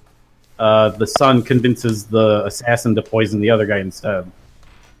 but the son convinces the assassin to poison the other guy instead.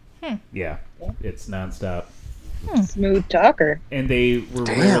 Yeah, it's nonstop. Smooth talker. And they were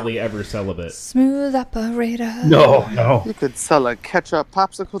rarely ever celibate. Smooth operator. No. You could sell a ketchup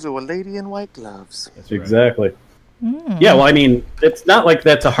popsicle to a lady in white gloves. That's right. Exactly. Yeah, well, I mean, it's not like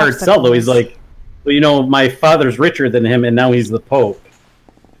that's a hard sell, though. He's like, well, my father's richer than him, and now he's the Pope.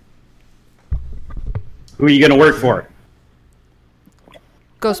 Who are you going to work for?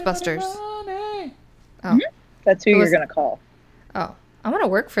 Ghostbusters. Oh. That's who you're going to call. Oh, I want to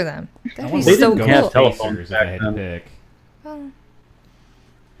work for them. That'd be They so didn't cool. have telephones If I had to back then.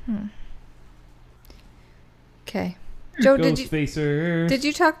 pick. Okay. Joe, did Ghostfacers.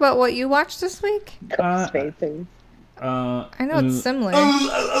 you talk about what you watched this week? Ghostfacers. I know it's similar.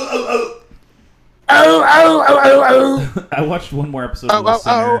 I watched one more episode of The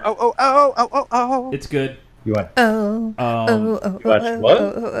Sinner. It's good. You what? You watched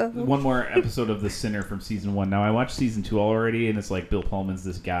what? One more episode of The Sinner from season 1. Now, I watched season 2 already, and it's like Bill Pullman's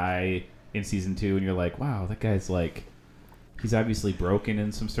this guy in season 2, and you're like, wow, that guy's like, he's obviously broken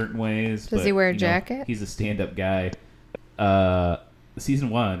in some certain ways. Does he wear a jacket? He's a stand-up guy. Season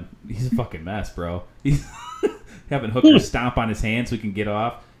 1, he's a fucking mess, bro. He's having hookers stomp on his hand so he can get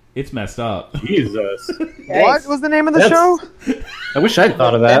off. It's messed up. Jesus. What was the name of the show? I wish I'd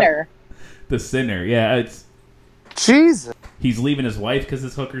thought of that. Sinner. The Sinner, yeah. It's Jesus. he's leaving his wife because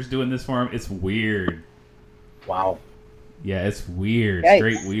his hooker's doing this for him. It's weird. Wow. Yeah, it's weird. Yikes.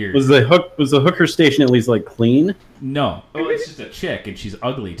 Straight weird. Was the hooker station at least like clean? No. Oh, it's just a chick, and she's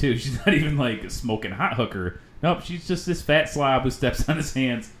ugly, too. She's not even, like, a smoking hot hooker. Nope, she's just this fat slob who steps on his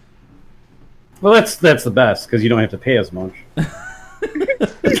hands. Well, that's the best, because you don't have to pay as much.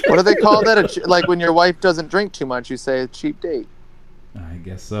 What do they call that? Like when your wife doesn't drink too much, you say a cheap date. I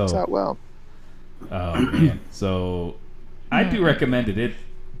guess so. Works out well. Oh man. So I do recommend it,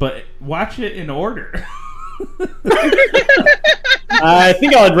 but watch it in order. I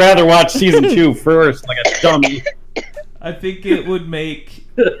think I would rather watch season 2 first, like a dummy. I think it would make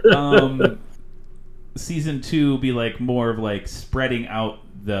season 2 be like more of like spreading out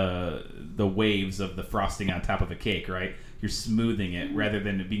the waves of the frosting on top of a cake, right? You're smoothing it rather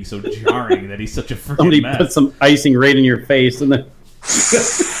than it being so jarring that he's such a freaking Somebody mess. put some icing right in your face, and then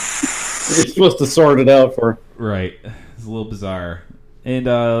you're supposed to sort it out for. Right. It's a little bizarre. And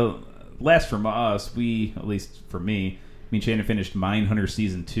last from us, at least for me and Shannon finished Mindhunter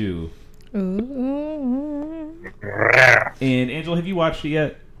season 2. Ooh. And Angela, have you watched it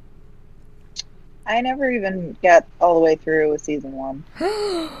yet? I never even got all the way through with season 1.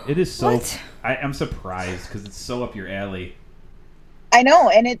 It is so. What? I'm surprised because it's so up your alley. I know,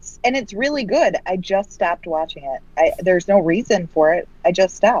 and it's really good. I just stopped watching it. There's no reason for it. I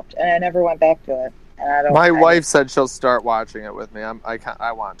just stopped, and I never went back to it. And I don't. My wife said she'll start watching it with me.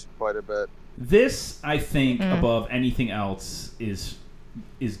 I want to quite a bit. This, I think, above anything else, is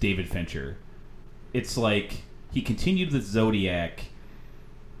David Fincher. It's like he continued with Zodiac,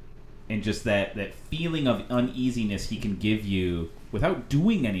 and just that feeling of uneasiness he can give you without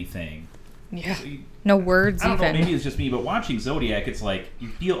doing anything. Yeah. No words I don't know, even. maybe it's just me, but watching Zodiac, it's like you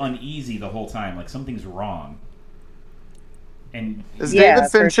feel uneasy the whole time, like something's wrong. And Is Yeah,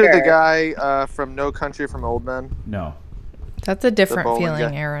 David for Fincher the sure. guy from No Country for Old Men? no. That's a different bowling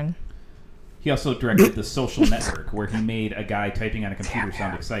feeling, guy. Aaron. He also directed The Social Network, where he made a guy typing on a computer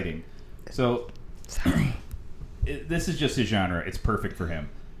sound exciting. So, Sorry. this is just his genre. It's perfect for him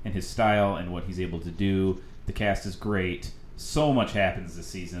and his style and what he's able to do. The cast is great. So much happens this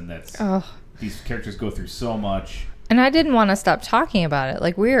season. These characters go through so much. And I didn't want to stop talking about it.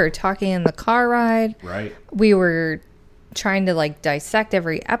 Like, we were talking in the car ride. Right. We were trying to, like, dissect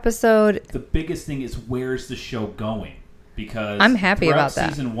every episode. The biggest thing is, where's the show going? Because I'm happy throughout about that.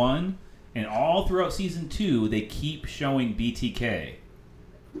 Season 1 and all throughout Season 2, they keep showing BTK.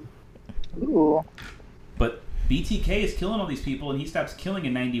 Ooh. But BTK is killing all these people, and he stops killing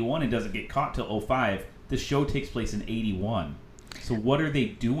in 91 and doesn't get caught till 05. The show takes place in 81. So what are they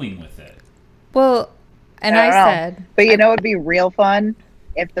doing with it? Well, and I don't know. said, But you know, it'd be real fun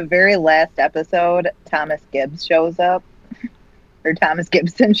if the very last episode Thomas Gibbs shows up, or Thomas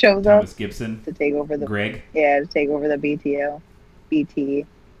Gibson shows Thomas up Gibson, to take over the Greg. to take over the BAU.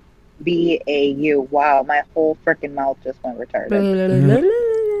 Wow, my whole freaking mouth just went retarded.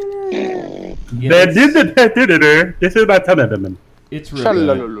 Yeah, This is my time. it's really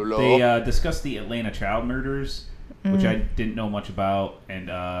good. Shalalala. They discussed the Atlanta child murders, which I didn't know much about, and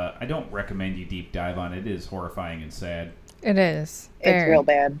I don't recommend you deep dive on it. It is horrifying and sad. it is. It's Very. real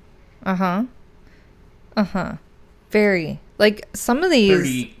bad. Very. Like, some of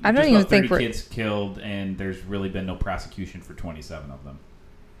these, I don't just even about think 30 we're... kids killed, and there's really been no prosecution for 27 of them.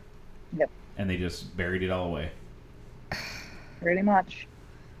 Yep, And they just buried it all away. pretty much.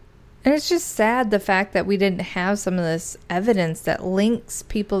 And it's just sad the fact that we didn't have some of this evidence that links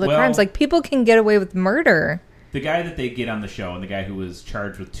people to Well- crimes. Like, people can get away with murder. The guy that they get on the show and the guy who was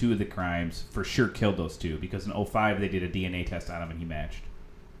charged with 2 of the crimes for sure killed those 2, because in 05 they did a DNA test on him and he matched.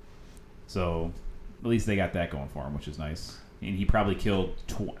 So at least they got that going for him, which is nice. And he probably killed,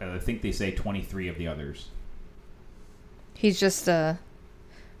 I think they say 23 of the others. He's just a...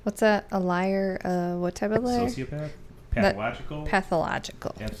 What's that? A liar? What type of liar? Sociopath? Pathological?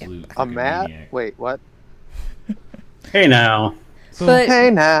 Pathological. Absolute A freaking Matt? maniac. Wait, what? Hey now. So, But- Hey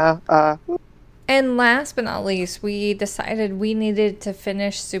now. And last but not least, we decided we needed to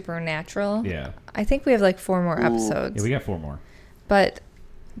finish Supernatural. yeah. I think we have like 4 more episodes. Yeah, we got 4 more. But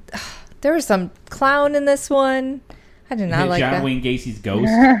there was some clown in this one. I did not like John that. Wayne Gacy's ghost.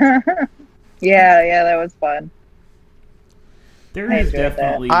 Yeah, that was fun. There I is enjoyed that.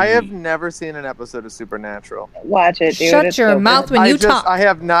 definitely... I have never seen an episode of Supernatural. Watch it, dude. Shut It's your so mouth good. when you talk. I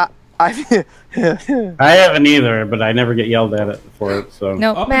have not. I I haven't either, but I never get yelled at it for it. So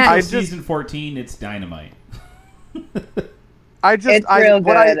No, Up Matt. until I season 14, it's dynamite. It's real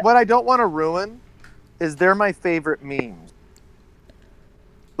good. what I don't want to ruin is they're my favorite memes.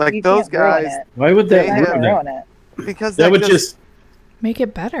 Like You those can't ruin guys, it. why would They that Not have- ruin ruin it? it. because That would just Make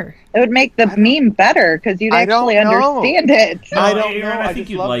it better. It would make the meme better because you'd I don't actually know. understand it. I don't Aaron, know. I I think just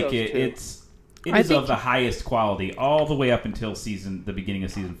you'd love like those it. two. It I is think- of the highest quality all the way up until the beginning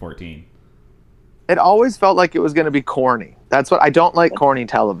of season 14. it always felt like it was going to be corny. That's what I don't like corny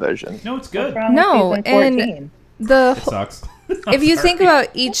television. No, it's What's good. wrong with No, season and 14? The It sucks. if you think about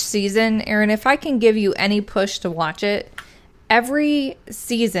each season, Aaron, if I can give you any push to watch it, every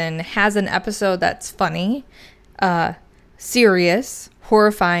season has an episode that's funny, serious,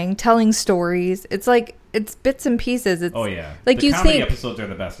 horrifying, telling stories. It's like it's bits and pieces. It's Oh yeah, like the you comedy think episodes are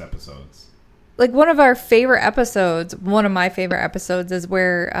the best episodes. like one of my favorite episodes is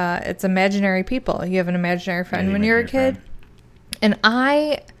where it's imaginary people. You have an imaginary friend Yeah, when you're a imaginary kid. And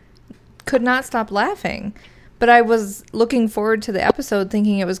I could not stop laughing. But I was looking forward to the episode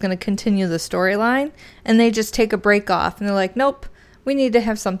thinking it was going to continue the storyline. And they just take a break off. And they're like, nope, we need to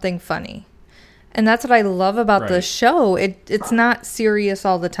have something funny. And that's what I love about the Right. show. It's not serious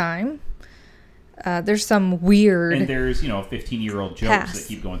all the time. There's some weird... And there's 15-year-old jokes Pass. that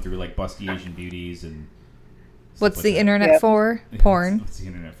keep going through, like Busty Asian Beauties and. stuff What's like the that. internet Yep. for? Porn. What's the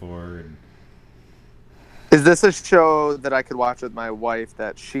internet for? And Is this a show that I could watch with my wife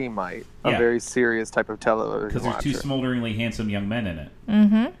that she might? A Yeah. very serious type of television because there's two watcher. smolderingly handsome young men in it.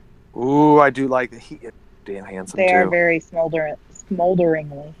 Mm-hmm. Ooh, I do like he is damn handsome They too. are very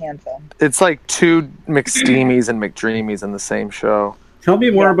smolderingly handsome. It's like two McSteamies and McDreamies in the same show. Tell me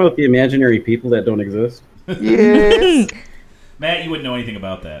more about the imaginary people that don't exist. Yes. Matt, you wouldn't know anything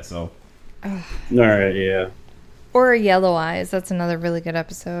about that, so All right, yeah. Or Yellow Eyes. That's another really good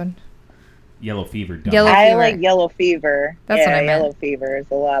episode. Yellow Fever. Done. Yellow I Fever. like Yellow Fever. That's what I meant. Yellow Fever is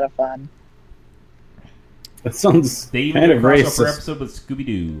a lot of fun. That sounds They even kind did of a crossover racist. episode with Scooby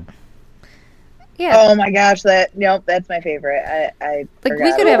Doo. Yeah. Oh my gosh, that's my favorite. I Like, we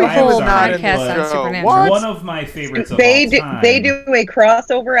forgot could have a about I was whole not in podcast the on show. Supernatural. What? One of my favorites of They all do, time. they do a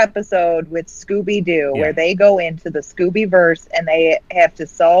crossover episode with Scooby Doo Yeah. where they go into the Scooby verse and they have to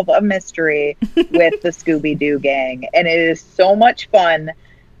solve a mystery with the Scooby Doo gang, and it is so much fun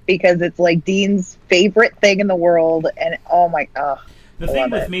because it's like Dean's favorite thing in the world, and oh my god. The I thing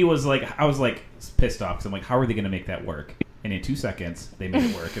love with it. me was like, I was like pissed off because I'm like, how are they going to make that work? And in 2 seconds, they made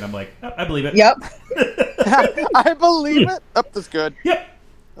it work, and I'm like, oh, I believe it. Yep. I believe it. Oh, that's good. Yep.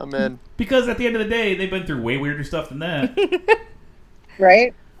 I'm in. Because at the end of the day, they've been through way weirder stuff than that.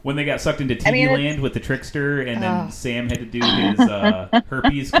 Right? When they got sucked into TV I mean, it's- Land with the trickster, and then Oh. Sam had to do his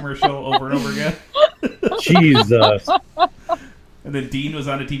herpes commercial over and over again. Jesus. And then Dean was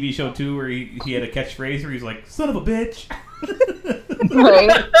on a TV show too, where he had a catchphrase where he's like, "Son of a bitch."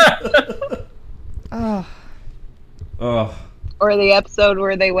 Right. Oh, Oh, Or the episode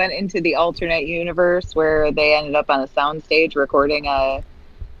where they went into the alternate universe where they ended up on a soundstage recording an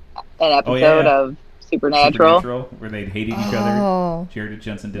episode yeah. of Supernatural. where they hated each other. oh. Jared and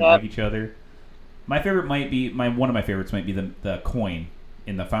Jensen didn't Yep. like each other. My favorite might be one of my favorites might be the coin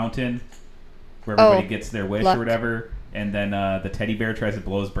in the fountain, where everybody Oh, gets their wish luck. or whatever, and then the teddy bear tries to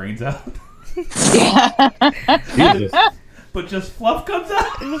blow his brains out, Jesus. but just fluff comes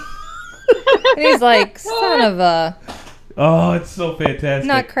out. And he's like, son of a Oh, it's so fantastic.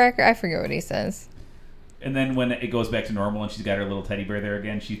 nutcracker. I forget what he says. And then when it goes back to normal and she's got her little teddy bear there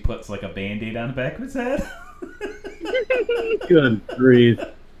again, she puts like a Band-Aid on the back of his head. Good grief.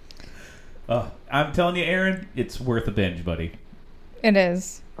 I'm telling you, Aaron, it's worth a binge, buddy. It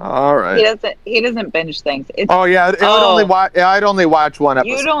is. All right. He doesn't binge things. It's Oh yeah, I'd only watch one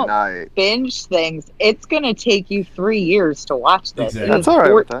episode You don't- a night. binge things. It's gonna take you 3 years to watch this. Exactly. It That's is all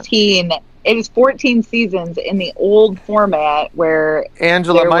right with that. 14. It is 14 seasons in the old format where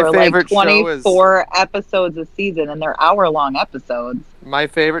Angela, there my were favorite like show is 24 episodes a season, and they're hour-long episodes. my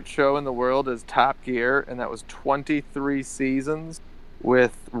favorite show in the world is Top Gear, and that was 23 seasons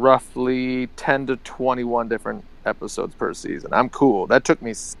with roughly 10 to 21 different episodes per season. I'm cool. That took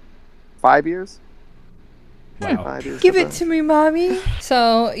me 5 years. Wow. 5 years. Give to it finish. to me, mommy.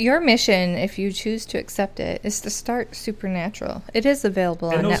 So, your mission, if you choose to accept it, is to start Supernatural. It is available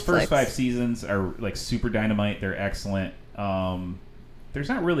And on those Netflix. first 5 seasons are like super dynamite. They're excellent. There's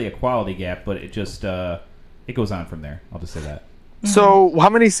not really a quality gap, but it just it goes on from there. I'll just say that. So, how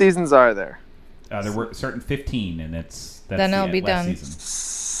many seasons are there? There were certain 15, and that's Then it'll the be last done. Season.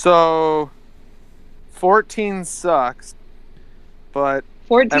 So, 14 sucks, but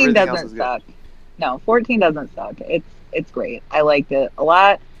 14 Everything else doesn't is good. suck. No, 14 doesn't suck. It's great. I liked it a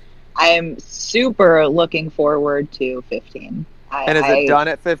lot. I am super looking forward to 15. and is it done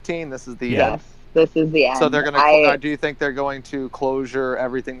at 15? This is the Yeah. end. Yes, this is the end. So they're gonna. I, Do you think they're going to closure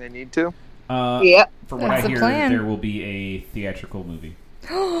everything they need to? yep. For what That's I the hear, plan. there will be a theatrical movie.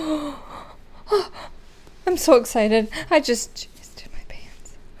 I'm so excited. I just jizzed in my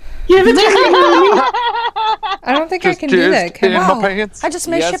pants. Give it to me. I don't think I Just can do jizzed that. Can in I? my pants? I just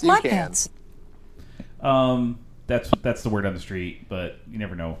may Yes, ship you my can. pants. That's the word on the street, but you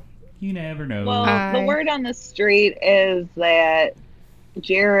never know. You never know. Well, I- the word on the street is that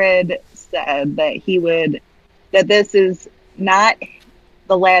Jared said that this is not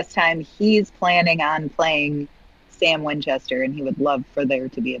the last time he's planning on playing Sam Winchester, and he would love for there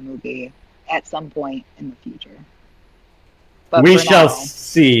to be a movie at some point in the future. But We for shall now,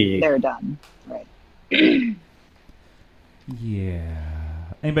 see. they're done. Right. Yeah.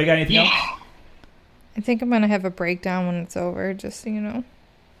 Anybody got anything else? I think I'm gonna have a breakdown when it's over, just so you know.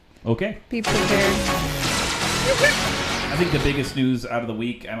 Okay. Be prepared. I think the biggest news out of the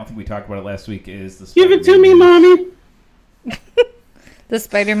week, I don't think we talked about it last week, is the Give it to Spider-Man me, news. mommy. The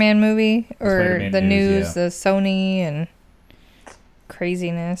Spider-Man movie or Spider-Man the news, news, yeah. the Sony and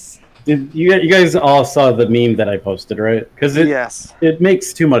craziness. Did you guys all saw the meme that I posted, right? Because Yes. it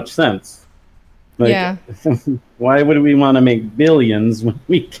makes too much sense. Like, Yeah. Why would we want to make billions when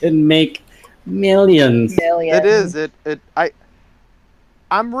we can make millions? Million. It is.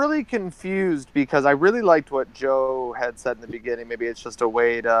 I'm really confused because I really liked what Joe had said in the beginning. Maybe it's just a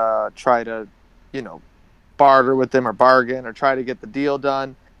way to try to, barter with them or bargain or try to get the deal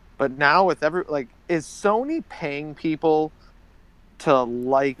done. But now with is Sony paying people to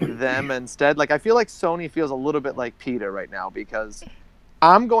like them instead? Like, I feel like Sony feels a little bit like PETA right now because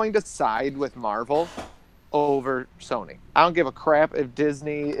I'm going to side with Marvel over Sony. I don't give a crap if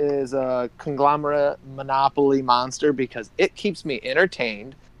Disney is a conglomerate monopoly monster because it keeps me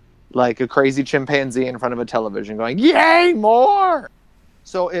entertained like a crazy chimpanzee in front of a television going, yay, more!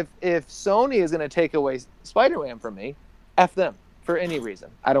 So if Sony is going to take away Spider-Man from me, F them for any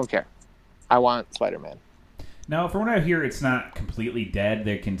reason. I don't care. I want Spider-Man. Now, from what I hear, it's not completely dead.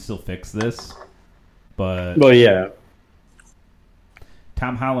 They can still fix this. But Well, yeah.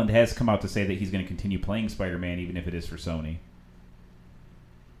 Tom Holland has come out to say that he's going to continue playing Spider-Man even if it is for Sony.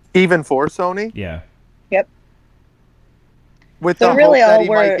 Even for Sony? Yeah. Yep. With So the really hope that all he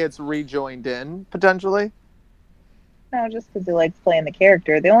we're- might get rejoined in, potentially? No, just because he likes playing the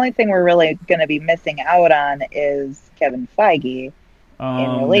character. The only thing we're really going to be missing out on is Kevin Feige.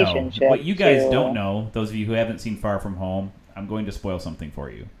 relationship No. What you guys to- don't know, those of you who haven't seen Far From Home, I'm going to spoil something for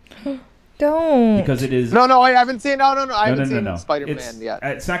you. Don't. Because it is... No, I haven't seen. No, I haven't No. seen Spider-Man It's, yet.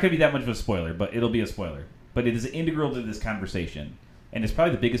 It's not going to be that much of a spoiler, but it'll be a spoiler. But it is integral to this conversation, and it's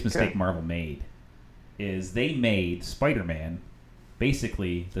probably the biggest mistake Okay. Marvel made. Is they made Spider-Man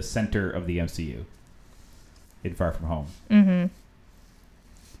basically the center of the MCU in Far From Home. Mm-hmm.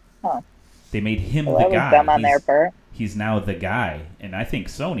 Huh. They made him Well, the that was guy. dumb on their part. He's now the guy, and I think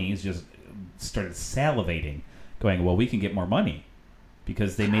Sony's just started salivating, going, "Well, we can get more money."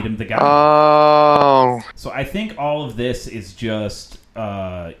 Because they made him the guy. Oh. So I think all of this is just,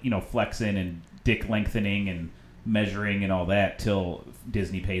 flexing and dick lengthening and measuring and all that till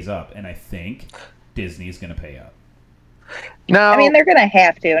Disney pays up. And I think Disney's going to pay up. Now, I mean, they're going to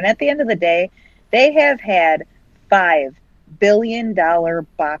have to. And at the end of the day, they have had $5 billion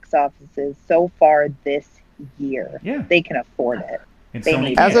box offices so far this year. Yeah. They can afford it. And They Sony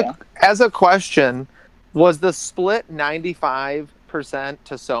need can't. as a question, was the split 95%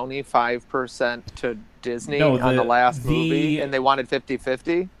 to Sony, 5% to Disney No, on the last the- movie, and they wanted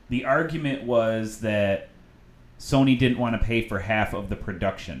 50-50? The argument was that Sony didn't want to pay for half of the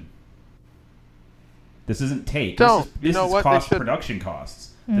production. This isn't take. No, This you is know what? They cost should- production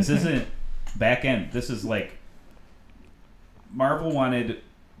costs. This isn't back end. This is like Marvel wanted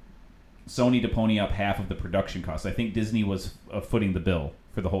Sony to pony up half of the production costs. I think Disney was footing the bill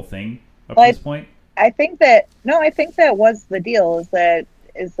for the whole thing up Well, to this point. I think that was the deal is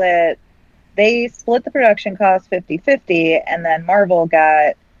that they split the production cost 50-50 and then Marvel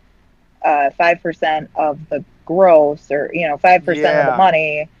got 5% of the gross or 5% of Yeah. the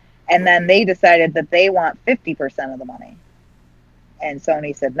money, and then they decided that they want 50% of the money, and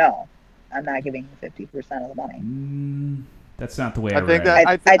Sony said no, I'm not giving you 50% of the money. That's not the way I, I read think it. that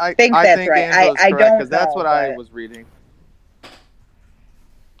I think that's think right. Angela's I correct, don't 'cause that's know, what I but- was reading.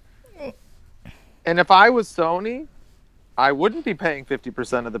 And if I was Sony, I wouldn't be paying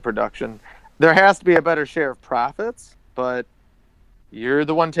 50% of the production. There has to be a better share of profits, but you're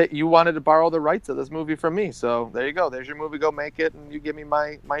the one you wanted to borrow the rights of this movie from me. So there you go. There's your movie. Go make it, and you give me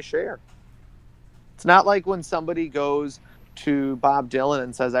my share. It's not like when somebody goes to Bob Dylan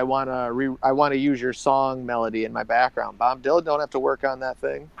and says, I want to use your song melody in my background. Bob Dylan don't have to work on that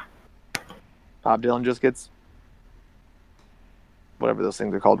thing. Bob Dylan just gets whatever those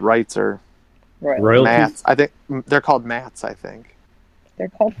things are called, rights or Royalties? mats. I think they're called mats, I think. They're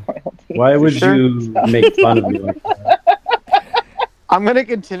called royalties. Why would Sure. you make fun of me like that? I'm going to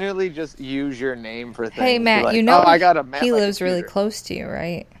continually just use your name for things. Hey, Be Matt, like, you know I got a mat he my lives really computer." close to you,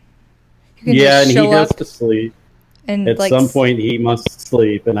 right? You can Yeah, just and he show has up to sleep. and At some point, he must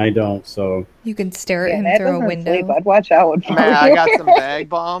sleep, and I don't, so... you can stare at Yeah, him Matt through a doesn't window. sleep. I'd watch out for Matt, I you. got some bag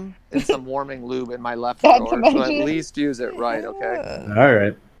balm and some warming lube in my left Not drawer, to so at mention- least use it right, okay? All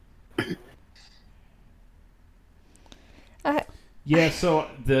right. Yeah, so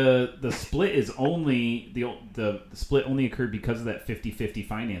the split is only the split only occurred because of that 50-50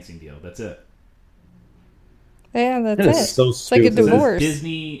 financing deal. That's it. Yeah, that's That it. is so It's like a stupid. It says divorce.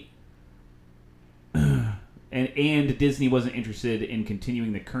 Disney and Disney wasn't interested in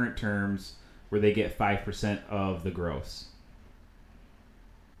continuing the current terms where they get 5% of the gross.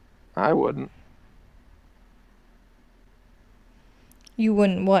 I wouldn't. You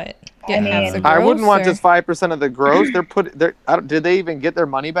wouldn't what? I mean- half the I wouldn't gross, want or- just 5% of the gross. Did they even get their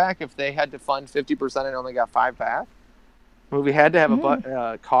money back if they had to fund 50% and only got 5 back? Movie had to have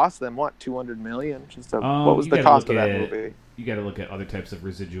a cost them what, $200 million? What was You the gotta cost look of that at- movie? You got to look at other types of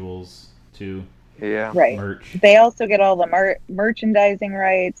residuals too. Yeah. Right. Merch. They also get all the merchandising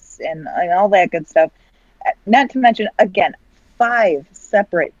rights and all that good stuff. Not to mention, again, 5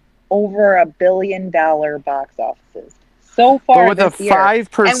 separate over $1 billion box offices so far But with a this year.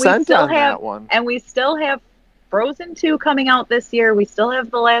 5% on that one. And we still have Frozen 2 coming out this year. We still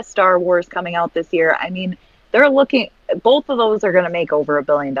have The Last Star Wars coming out this year. I mean, both of those are going to make over $1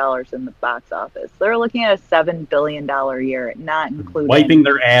 billion in the box office. They're looking at a $7 billion year, not including Wiping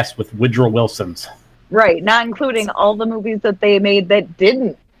their ass with Woodrow Wilson's. right, not including all the movies that they made that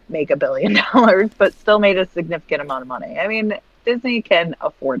didn't make $1 billion, but still made a significant amount of money. I mean, Disney can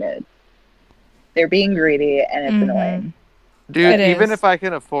afford it. They're being greedy, and it's annoying. Dude, It even is. if I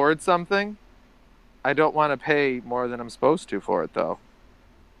can afford something, I don't want to pay more than I'm supposed to for it, though.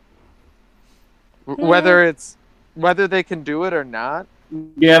 Whether they can do it or not.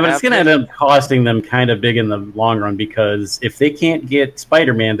 Yeah, but it's going to end up costing them kind of big in the long run, because if they can't get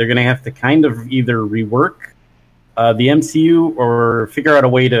Spider-Man, they're going to have to kind of either rework the MCU or figure out a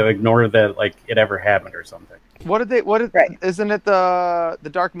way to ignore that like it ever happened or something. Right. Isn't it the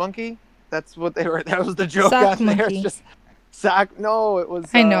Dark Monkey? That's what they were. That was the joke Sock on there. monkey. It's just sock. No, it was.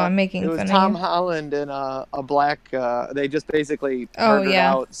 I know, I'm making It was fun of Tom you. Holland in a black. They just basically Oh, murdered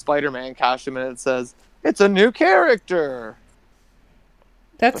yeah. out Spider-Man costume, and it says it's a new character.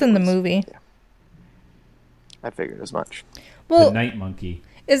 That's in the movie. I figured as much. Well, The Night Monkey.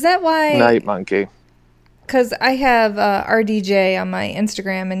 is that why? Night Monkey. Because I have RDJ on my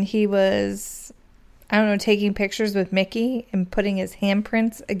Instagram, and he was, I don't know, taking pictures with Mickey and putting his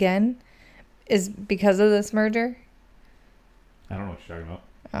handprints again. Is because of this merger? I don't know what you're talking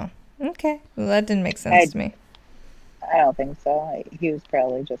about. Oh, okay. Well, that didn't make sense to me. I don't think so. He was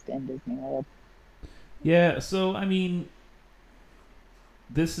probably just in Disney World. Yeah, so I mean,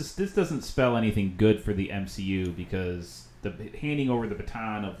 this doesn't spell anything good for the MCU, because the handing over the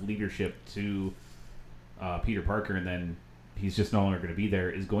baton of leadership to Peter Parker and then he's just no longer going to be there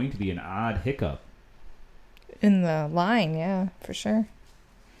is going to be an odd hiccup. In the line, yeah, for sure.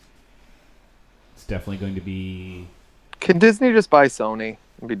 It's definitely going to be. Can Disney just buy Sony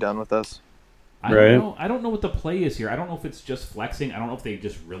and be done with this? I Right. don't know. I don't know what the play is here. I don't know if it's just flexing. I don't know if they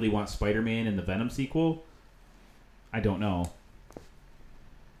just really want Spider-Man in the Venom sequel. I don't know.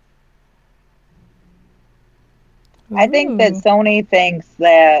 I think that Ooh. Sony thinks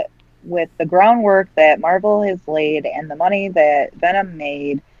that with the groundwork that Marvel has laid and the money that Venom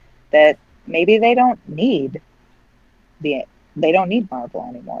made, that maybe they don't need Marvel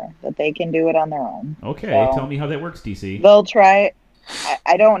anymore. That they can do it on their own. Okay, So- tell me how that works, DC. They'll try.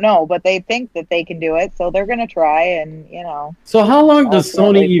 I don't know, but they think that they can do it, so they're going to try. And So how long does Sony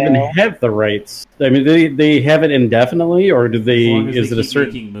Ultimately, even Bill. have the rights? I mean, they have it indefinitely, or do As they? long as Is they it a keep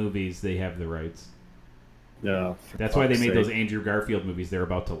certain? making movies, they have the rights. No, That's why they made those Andrew Garfield movies. They're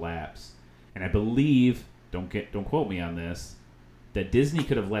about to lapse, and I believe don't quote me on this, that Disney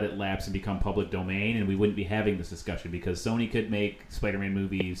could have let it lapse and become public domain, and we wouldn't be having this discussion, because Sony could make Spider-Man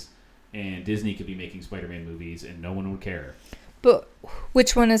movies, and Disney could be making Spider-Man movies, and no one would care. But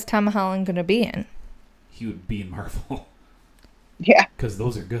which one is Tom Holland going to be in? He would be in Marvel yeah, because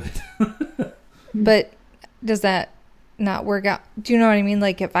those are good. But does that not work out? Do you know what I mean?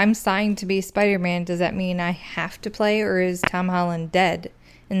 Like, if I'm signed to be Spider-Man, does that mean I have to play, or is Tom Holland dead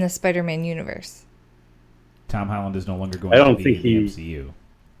in the Spider-Man universe? Tom Holland is no longer going I don't to be think in the he- MCU.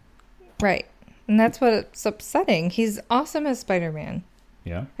 Right. And that's what's upsetting. He's awesome as Spider-Man.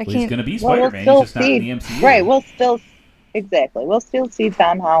 Yeah, I he's can't- going to be well, Spider-Man. He's just not in the MCU. right. We'll still see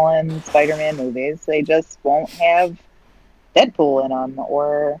Tom Holland Spider-Man movies. They just won't have Deadpool in them,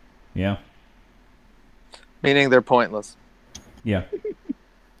 or Yeah, Meaning they're pointless. yeah.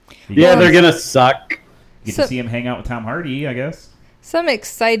 Yeah, they're gonna suck. You get So- to see him hang out with Tom Hardy, I guess. Some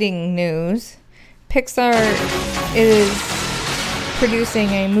exciting news. Pixar is producing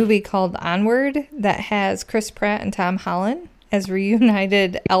a movie called Onward that has Chris Pratt and Tom Holland as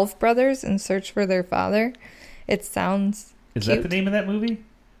reunited elf brothers in search for their father. It sounds Is cute. that the name of that movie?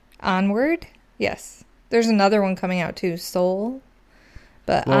 Onward? Yes. There's another one coming out too, Soul.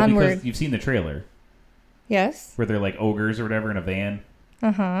 But Well, Onward, because you've seen the trailer yes. where they're like ogres or whatever in a van.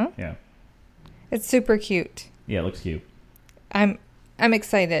 Yeah. It's super cute. Yeah, it looks cute. I'm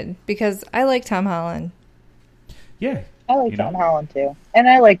excited because I like Tom Holland. Yeah. I like You know? Tom Holland too, and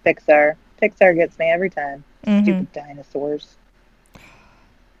I like Pixar. Pixar gets me every time. Stupid dinosaurs.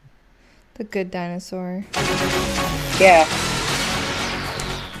 The Good Dinosaur. Yeah.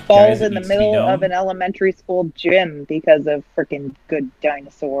 Guys, Falls it in the needs to be middle known. of an elementary school gym because of freaking Good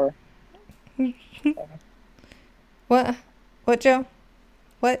Dinosaur. What? What, Joe?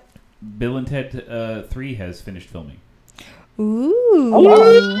 What? Bill and Ted 3 has finished filming. Ooh.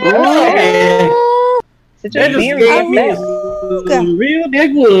 Such That a just weird gave me thing. some real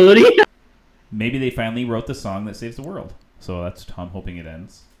big woody. Maybe they finally wrote the song that saves the world. So that's I'm hoping it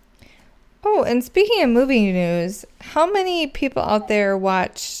ends. Oh, and speaking of movie news, how many people out there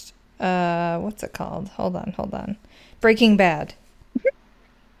watched, what's it called? Hold on. Breaking Bad.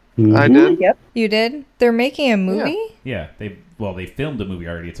 I did. Yep. You did? They're making a movie? Yeah, they filmed a movie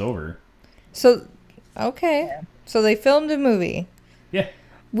already. It's over. So, okay. Yeah. So they filmed a movie. Yeah.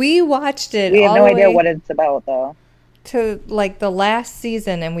 We watched it We have all no the idea way what it's about, though. to like the last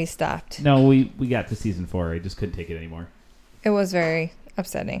season and we stopped. No, we got to season 4. I just couldn't take it anymore. It was very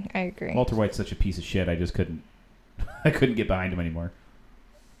upsetting. I agree. Walter White's such a piece of shit. I just couldn't. I couldn't get behind him anymore.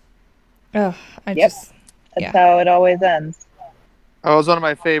 Ugh, I Yep. just, That's yeah. how it always ends. Oh, it was one of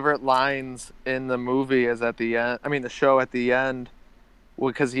my favorite lines in the movie is at the end. I mean, the show at the end,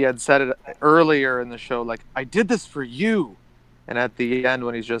 because he had said it earlier in the show, like, I did this for you. And at the end,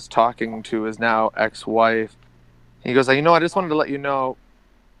 when he's just talking to his now ex-wife, he goes, I just wanted to let you know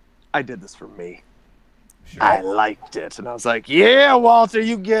I did this for me. Sure. I liked it. And I was like, yeah, Walter,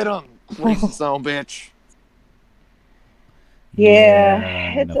 you get him. Racist son of a bitch.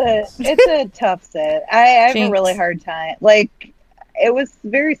 Yeah, no thanks. it's a tough set. I have a Jinx. really hard time. Like, it was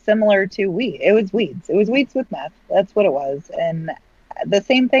very similar to Weed. It was Weeds. It was Weeds with meth. That's what it was. And the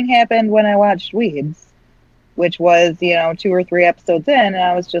same thing happened when I watched Weeds, which was 2 or 3 episodes in, and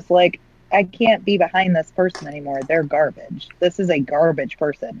I was just like, I can't be behind this person anymore. They're garbage. This is a garbage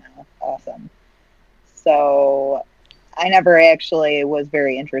person now. Awesome. So I never actually was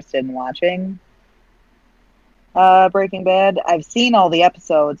very interested in watching Breaking Bad. I've seen all the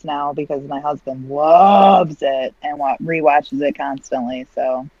episodes now because my husband loves it and rewatches it constantly.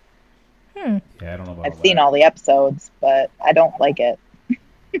 So Yeah, I don't know about I've all seen that. all the episodes, but I don't like it.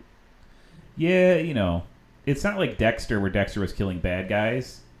 Yeah, it's not like Dexter, where Dexter was killing bad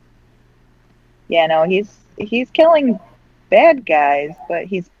guys. Yeah, no, he's killing bad guys, but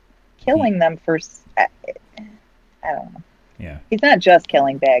he's killing them for I don't know. Yeah. He's not just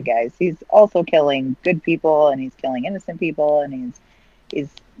killing bad guys. He's also killing good people, and he's killing innocent people, and he's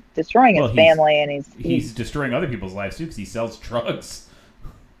destroying his family, and he's destroying other people's lives too because he sells drugs.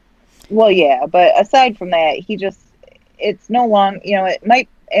 Well, yeah, but aside from that, it's no long.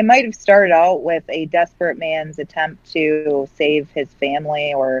 It might have started out with a desperate man's attempt to save his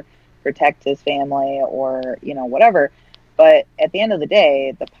family or protect his family or whatever. But at the end of the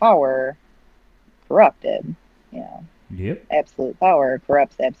day, the power corrupted. Yep. Absolute power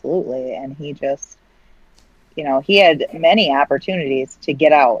corrupts absolutely, and he just he had many opportunities to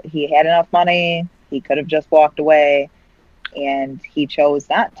get out. He had enough money. He could have just walked away, and he chose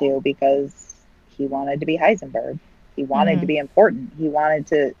not to because he wanted to be Heisenberg. He wanted to be important.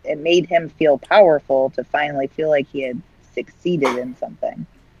 It made him feel powerful to finally feel like he had succeeded in something.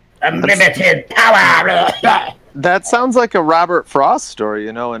 Unlimited power. That sounds like a Robert Frost story,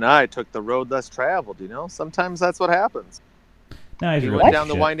 and I took the road less traveled, Sometimes that's what happens. No, he's He a real went piece down of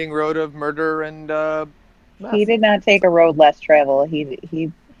the shit. winding road of murder and meth. He did not take a road less traveled.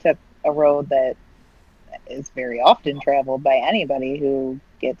 He took a road that is very often traveled by anybody who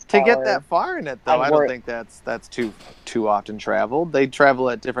gets To get power. that far in it, though, I don't think that's too often traveled. They travel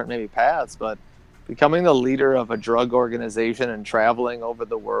at different maybe paths, but becoming the leader of a drug organization and traveling over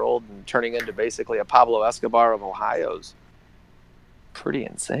the world and turning into basically a Pablo Escobar of Ohio's pretty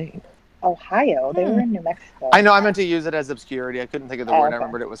insane. Ohio. They were in New Mexico. I know I meant to use it as obscurity. I couldn't think of the word. okay. I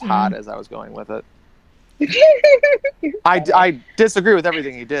remembered it was hot as I was going with it. I disagree with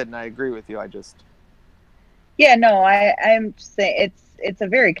everything he did, and I agree with you. Yeah, no, I'm just saying it's a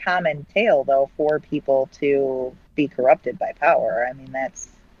very common tale though for people to be corrupted by power. I mean,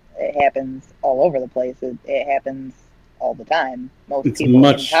 it happens all over the place. It happens all the time. Most It's people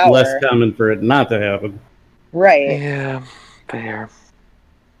much in power, less common for it not to happen. right? Yeah, fair.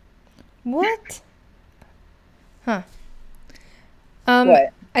 What? Huh.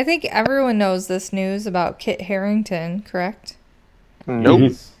 What? I think everyone knows this news about Kit Harington, correct? Nope.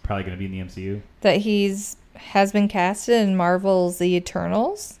 He's probably going to be in the MCU. that has been casted in Marvel's The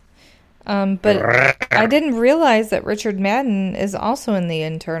Eternals. But I didn't realize that Richard Madden is also in The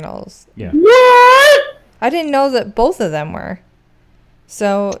Eternals. Yeah. I didn't know that both of them were.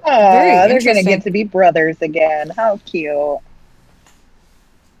 So They're going to interesting. get to be brothers again. How cute.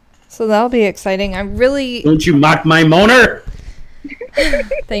 So that'll be exciting. I really Don't you mock my moaner?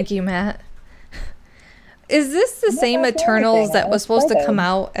 thank you, Matt. Is this the same that's Eternals everything. that I'm was supposed to excited. come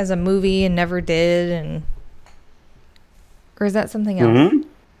out as a movie and never did, or is that something else? Mm-hmm.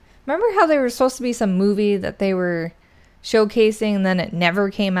 Remember how there was supposed to be some movie that they were showcasing and then it never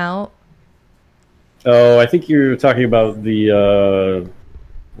came out? Oh, I think you're talking about the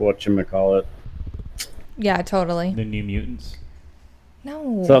whatchamacallit. Yeah, totally. The New Mutants.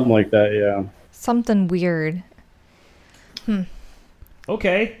 No. Something like that, yeah. Something weird.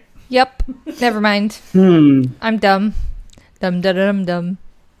 Okay. Yep. Never mind. I'm dumb. Dumb. Dum dum.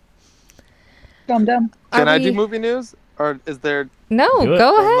 Can Are I do we- movie news? Or is there... No, Do it.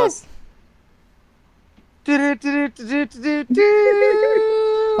 go ahead. Unless-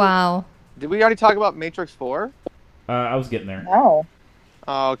 Wow. Did we already talk about Matrix 4? I was getting there. No.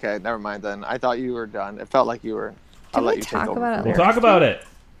 Oh, okay. Never mind then. I thought you were done. It felt like you were... I'll Can let we you take talk over about from it We'll here. talk about it.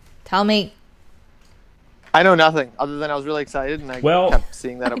 Tell me. I know nothing other than I was really excited and I Well, kept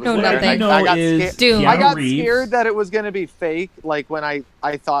seeing that it was know there. nothing. I, I know I got is scared. Doom. I got Keanu Reeves. scared that it was going to be fake, like when I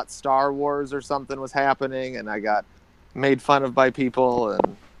thought Star Wars or something was happening, and I got made fun of by people,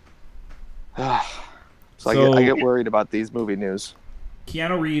 and so I get worried about these movie news.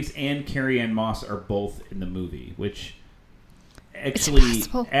 Keanu Reeves and Carrie-Anne Moss are both in the movie, which actually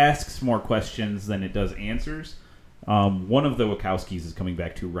impossible. asks more questions than it does answers. One of the Wachowskis is coming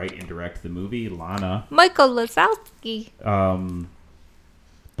back to write and direct the movie, Lana. Michael Lazowski.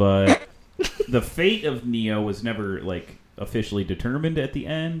 But the fate of Neo was never officially determined at the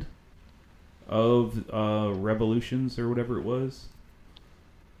end of Revolutions or whatever it was.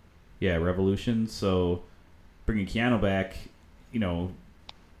 Yeah, Revolutions. So bringing Keanu back,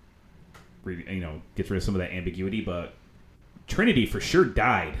 gets rid of some of that ambiguity. But Trinity for sure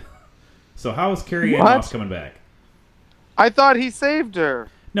died. So how is Carrie-Anne What? Moss coming back? I thought he saved her.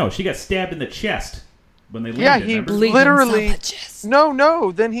 No, she got stabbed in the chest when they landed. Yeah, he remember? literally.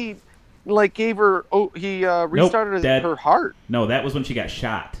 No. Then he gave her. Oh, he restarted that- her heart. No, that was when she got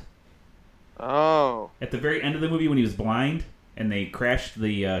shot. Oh. At the very end of the movie when he was blind and they crashed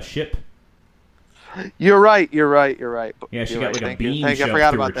the ship. You're right. Yeah, she You're got right. a Thank beam you. Thank you. I shoved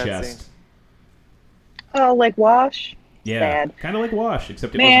forgot through about her that chest. scene. Oh, like Wash? Yeah, Sad. kind of like Wash,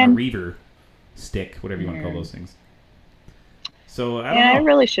 except it Man. wasn't a reaver stick, whatever you want to call those things. So I don't Yeah, I know.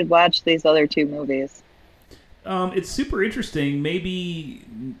 really should watch these other two movies. It's super interesting. Maybe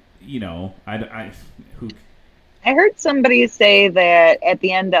who? I heard somebody say that at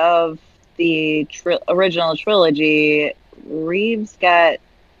the end of the original trilogy, Reeves got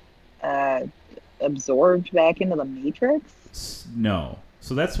absorbed back into the Matrix. No.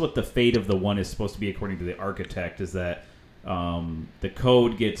 So that's what the fate of the one is supposed to be, according to the architect, is that the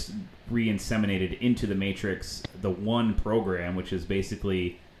code gets re-inseminated into the Matrix. The one program, which is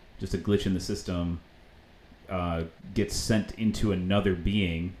basically just a glitch in the system, gets sent into another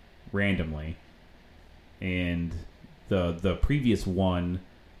being randomly. And the previous one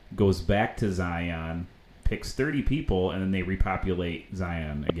goes back to Zion, picks 30 people, and then they repopulate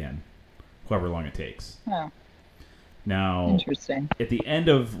Zion again, however long it takes. Oh, Now, interesting. at the end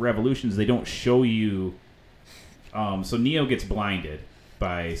of Revolutions, they don't show you. So Neo gets blinded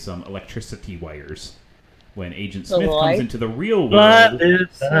by some electricity wires when Agent The Smith comes light? into the real Blood world is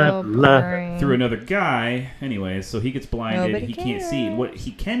So blood. boring. through another guy. Anyways, so he gets blinded. Nobody He can't see. cares. What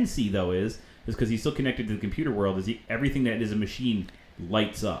he can see though is because he's still connected to the computer world. Is everything that is a machine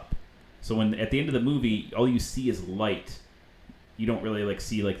lights up. So when at the end of the movie, all you see is light. You don't really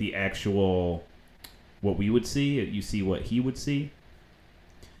see the actual what we would see. You see what he would see.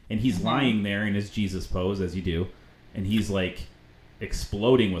 And he's lying there in his Jesus pose, as you do, and he's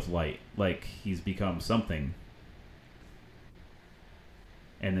exploding with light, like he's become something.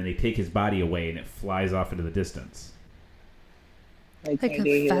 And then they take his body away, and it flies off into the distance. Like maybe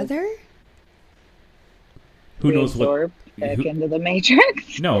a he was feather? Who knows what? reabsorbed back who- into the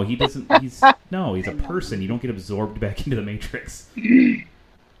Matrix. No, he doesn't. He's a person. You don't get absorbed back into the Matrix. He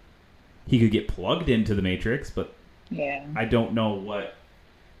could get plugged into the Matrix, but Yeah. I don't know what.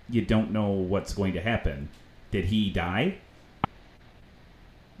 You don't know what's going to happen. Did he die?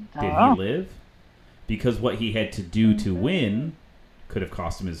 Did Oh. he live? Because what he had to do to win could have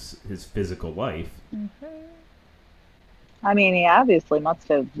cost him his physical life. I mean, he obviously must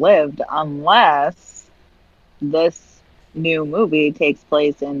have lived unless this new movie takes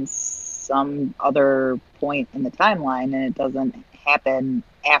place in some other point in the timeline, and it doesn't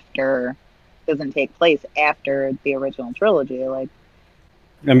take place after the original trilogy. Like,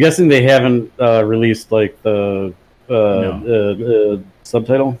 I'm guessing they haven't released like the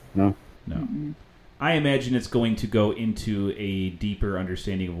subtitle. No. I imagine it's going to go into a deeper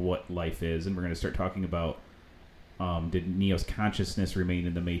understanding of what life is, and we're going to start talking about did Neo's consciousness remain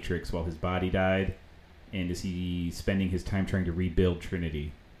in the Matrix while his body died, and is he spending his time trying to rebuild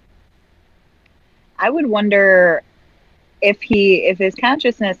Trinity? I would wonder if his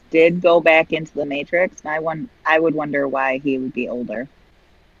consciousness did go back into the Matrix. I would wonder why he would be older.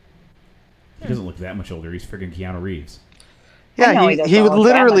 He doesn't look that much older. He's friggin' Keanu Reeves. I know Yeah, he doesn't look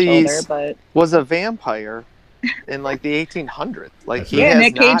that much literally older, but was a vampire in like the 1800s. Like, That's he right. has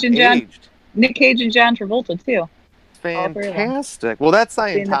Nick Cage not and John- aged. Nick Cage and John Travolta too. Fantastic. Well, that's in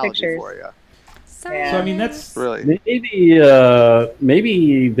the Scientology pictures. for you. Sorry. So I mean, that's Really.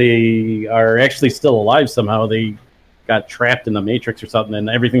 Maybe they are actually still alive somehow. They got trapped in the Matrix or something, and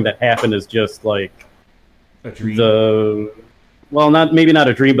everything that happened is just like a dream. maybe not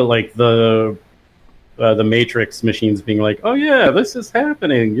a dream, but like the Matrix machines being like, "Oh yeah, this is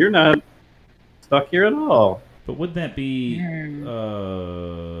happening. You're not stuck here at all." But would that be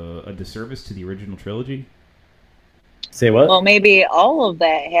a disservice to the original trilogy? Say what? Well, maybe all of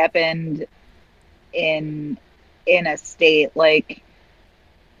that happened in a state like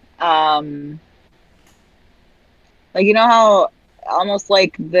you know how almost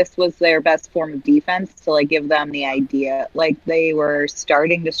like this was their best form of defense to like give them the idea, like they were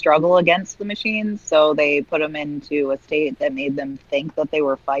starting to struggle against the machines, so they put them into a state that made them think that they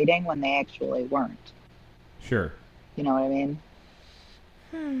were fighting when they actually weren't. Sure. You know what I mean?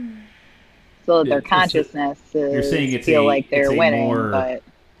 So that their consciousness you're saying it's feel a- like they're it's a winning, more- but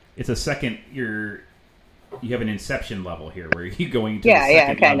It's a second. You have an Inception level here, where you're going to Yeah, the yeah,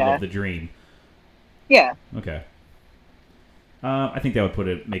 second level kinda. of the dream. yeah, Okay. I think that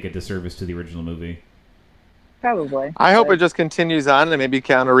would make a disservice to the original movie. probably. I hope But it just continues on, and maybe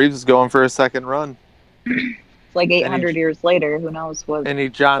Keanu Reeves is going for a second run, it's like 800 years later. Who knows what? and he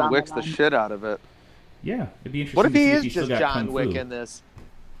John on the Wicks the line. shit out of it. Yeah, it'd be interesting. What if to he see is he's still just got John kung Wick fu. in this?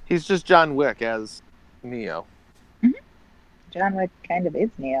 He's just John Wick as Neo. John Wick kind of is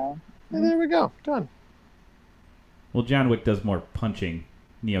Neo. And there we go. Done. Well, John Wick does more punching.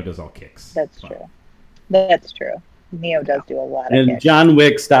 Neo does all kicks. That's Well, true. That's true. Neo does do a lot of And kicks. John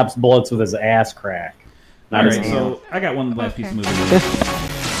Wick stops bullets with his ass crack. All Not right, his hand. so I got one last piece of movie.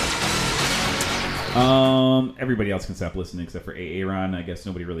 Everybody else can stop listening except for Aaron. I guess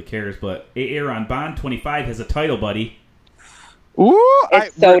nobody really cares, but Aaron, Bond 25 has a title, buddy. Ooh,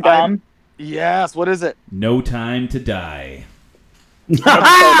 It's so dumb. Yes. What is it? No Time to Die. It's so dumb.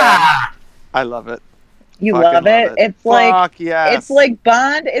 I love it. You Fucking love it. It's like Fuck yes. it's like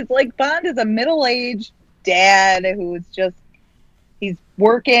Bond. It's like Bond is a middle-aged dad who's just he's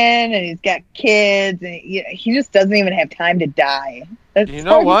working and he's got kids and he just doesn't even have time to die. That's You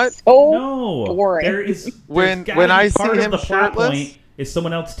know what? So No, boring. there is When- there's when gotta be I see part of him the plot shirtless- point is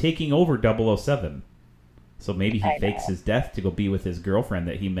someone else taking over 007. So maybe he I fakes know. his death to go be with his girlfriend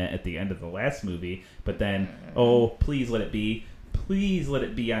that he met at the end of the last movie. But then, oh, please let it be. Please let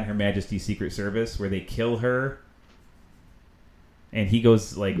it be on Her Majesty's Secret Service where they kill her. And he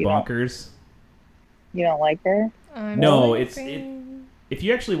goes, like, You don't- bonkers. You don't like her? No, if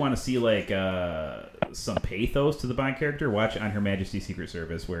you actually want to see, like, some pathos to the Bond character, watch On Her Majesty's Secret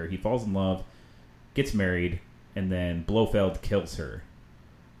Service where he falls in love, gets married, and then Blofeld kills her.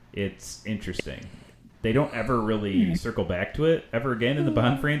 It's interesting. They don't ever really circle back to it ever again in the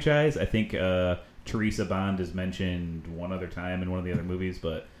Bond franchise. I think Teresa Bond is mentioned one other time in one of the other movies,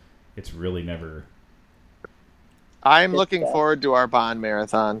 but it's really never I'm looking forward to our Bond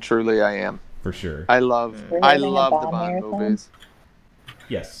marathon. Truly, I am. for sure. I love We're the having a Bond marathon? movies.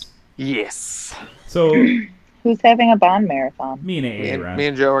 Yes. Yes. So Who's having a Bond marathon? me and Me AA and, around. me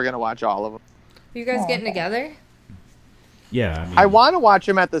and Joe are gonna watch all of them. You guys Oh, getting okay. together? Yeah, I mean, I want to watch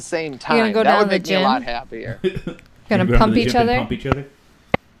them at the same time. gonna go that down would to the make me a gym? lot happier. Gonna go down to pump the each gym and other? Pump each other.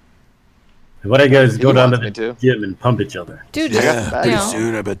 What I guys go He down to wants the me to. gym and pump each other. Dude, Yeah, just, pretty you Pretty know,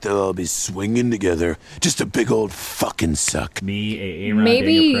 soon, I bet they'll all be swinging together. Just a big old fucking suck. Me, AA around.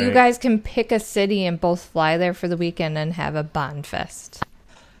 maybe Daniel you Craig. guys can pick a city and both fly there for the weekend and have a Bond fest.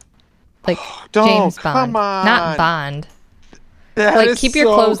 Like Don't, James Bond. come on. Not Bond. That Like, is keep your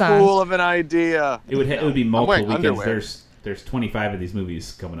so clothes on. cool of an idea. It would be I'm multiple wearing weekends. underwear. There's 25 of these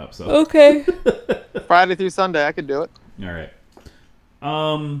movies coming up, so Okay. Friday through Sunday, I could do it. all right.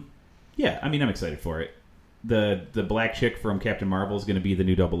 Yeah, I mean, I'm excited for it. The black chick from Captain Marvel is going to be the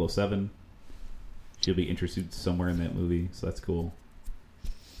new 007. she'll be interested somewhere in that movie, so that's cool.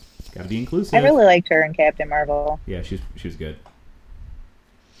 Got to be inclusive. I really liked her in Captain Marvel. Yeah, she was good.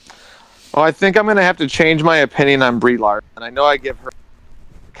 Well, I think I'm going to have to change my opinion on Brie Larson. I know I give her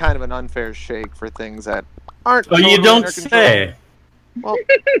kind of an unfair shake for things that aren't. Oh, totally you don't under control. say. Well,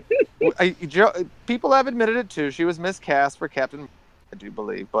 people have admitted it too. She was miscast for Captain. I do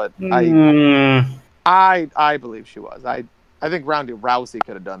believe, but I believe she was. I think Ronda Rousey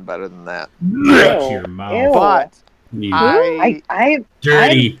could have done better than that. Shut your mouth. Ew. But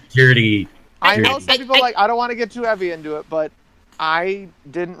Dirty. I know some people I don't want to get too heavy into it, but I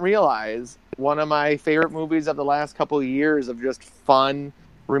didn't realize one of my favorite movies of the last couple of years of just fun,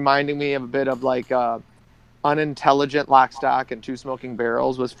 reminding me of a bit of like unintelligent Lock, Stock, and Two Smoking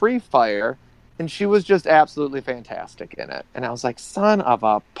Barrels was Free Fire, and she was just absolutely fantastic in it. And I was like, son of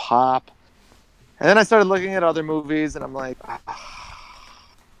a pop. And then I started looking at other movies, and I'm like,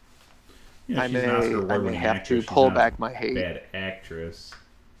 I may have to pull back my hate. Bad actress.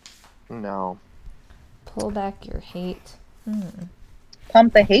 No. Pull back your hate.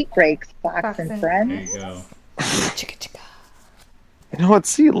 Pump the hate brakes, Fox and There Friends. you go. Chicka chicka. You know what?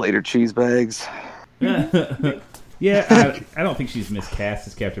 See you later, cheese bags. Yeah, I don't think she's miscast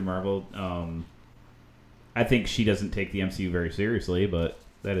as Captain Marvel. I think she doesn't take the MCU very seriously, but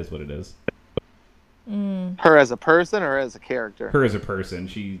that is what it is. Her as a person or as a character? Her as a person,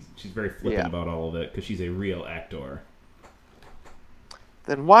 she's very flippant Yeah. about all of it because she's a real actor.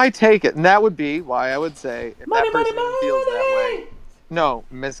 Then why take it? And that would be why I would say if that person feels that way. No,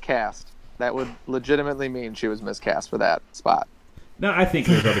 miscast. That would legitimately mean she was miscast for that spot. No, I think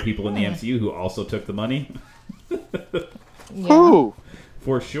there's other people in the MCU who also took the money. Who?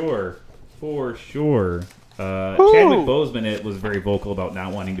 For sure. Chadwick Boseman was very vocal about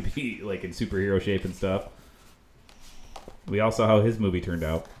not wanting to be like in superhero shape and stuff. We all saw how his movie turned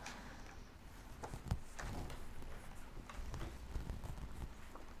out.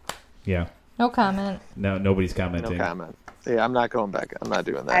 Yeah. No comment. No, nobody's commenting. No comment. Yeah, I'm not going back. I'm not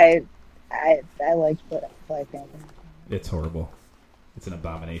doing that. I liked Black Panther. It's horrible. It's an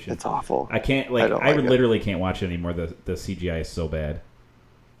abomination. It's awful. I can't I don't like it. literally can't watch it anymore. The CGI is so bad.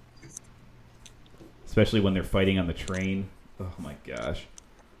 Especially when they're fighting on the train. Oh my gosh.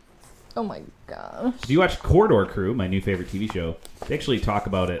 Oh my gosh. If you watch Corridor Crew, my new favorite TV show, they actually talk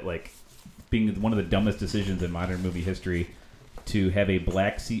about it like being one of the dumbest decisions in modern movie history to have a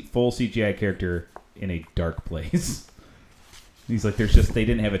full CGI character in a dark place. He's like, they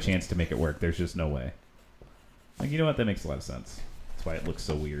didn't have a chance to make it work. There's just no way. Like, you know what? That makes a lot of sense. That's why it looks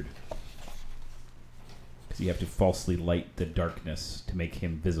so weird. Because you have to falsely light the darkness to make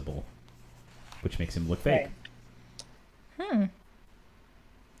him visible, which makes him look fake.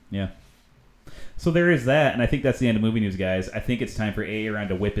 Yeah. So there is that, and I think that's the end of movie news, guys. I think it's time for Aaron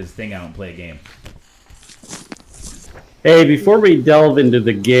to whip his thing out and play a game. Hey, before we delve into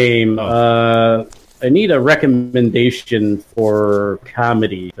the game, I need a recommendation for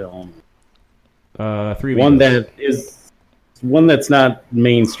comedy film. One that's not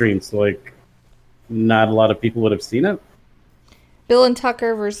mainstream, so like not a lot of people would have seen it. Bill and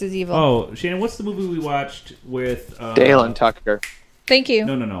Tucker versus Evil. Oh, Shannon, what's the movie we watched with Dale and Tucker? Thank you.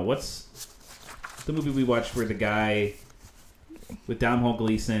 No. What's the movie we watched where the guy with Domhnall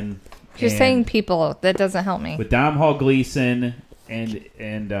Gleeson? You're saying people. That doesn't help me. With Domhnall Gleeson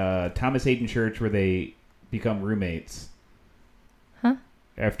and Thomas Hayden Church, where they become roommates. Huh?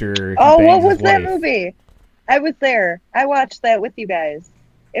 After he Oh, bangs what was his that wife. movie? I was there. I watched that with you guys.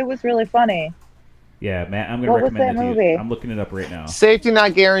 It was really funny. Yeah, Matt, I'm going to What was recommend that it to movie? you. I'm looking it up right now. Safety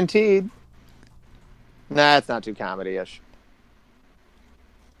Not Guaranteed. Nah, it's not too comedy-ish.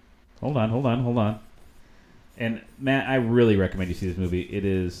 Hold on. And Matt, I really recommend you see this movie. It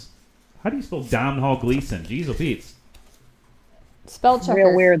is... How do you spell Domhnall Gleeson? Jeez, oh Pete's. Spell checker.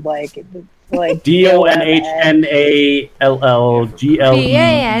 Real weird, like it's like DONHNALLGLE.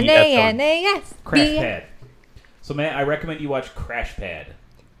 B-A-N-A-N-A-S. Crash Pad. So, Matt, I recommend you watch Crash Pad.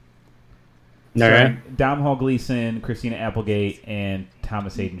 All right. Starring Domhnall Gleeson, Christina Applegate, and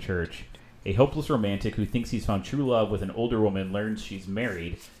Thomas Hayden Church. A hopeless romantic who thinks he's found true love with an older woman learns she's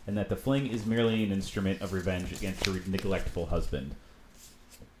married and that the fling is merely an instrument of revenge against her neglectful husband.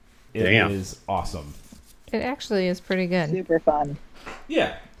 It is awesome. It actually is pretty good. super fun.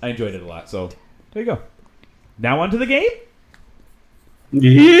 Yeah, I enjoyed it a lot. So, there you go. Now on to the game?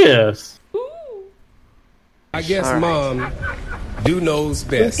 Yes. I guess Mom knows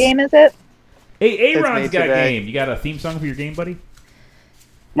Whose best. game is it? Hey, It's Aaron's me got today. game. You got a theme song for your game, buddy?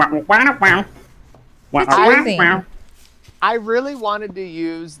 Our theme. I really wanted to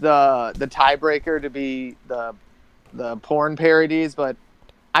use the tiebreaker to be the porn parodies, but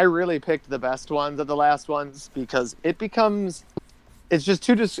I really picked the best ones of the last ones because it's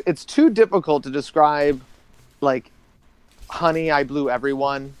too difficult to describe, like, honey, I blew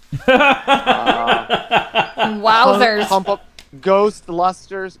everyone. Wowzers. Pump up, ghost,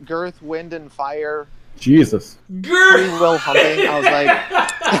 lusters, girth, wind, and fire. Jesus. Free will humping. I was like,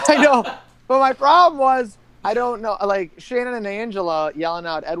 I know, but my problem was I don't know. Like Shannon and Angela yelling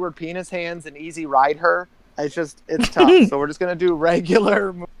out Edward Penis Hands and Easy Ride Her. It's tough. So we're just gonna do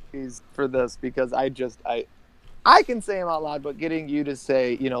regular movies for this because I can say them out loud, but getting you to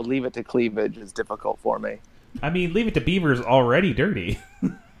say, leave it to cleavage is difficult for me. I mean, Leave It to Beaver is already dirty.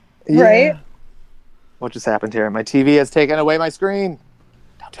 Right? What just happened here? My TV has taken away my screen.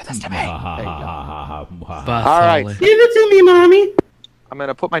 Don't do this to me. There you go. All right. Give it to me, mommy. I'm going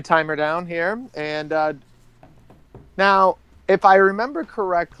to put my timer down here. And now, if I remember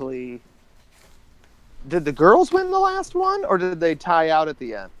correctly, did the girls win the last one, or did they tie out at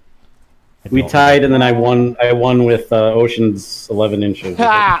the end? We tied, and then I won with Ocean's 11 Inches.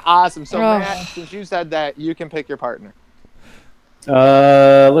 Awesome. So, Oh. Matt, since you said that, you can pick your partner.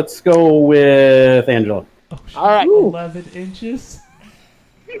 Let's go with Angela. All right. 11 inches.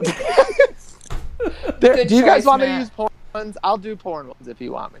 Good Do you guys choice, want me to Matt. use porn ones? I'll do porn ones if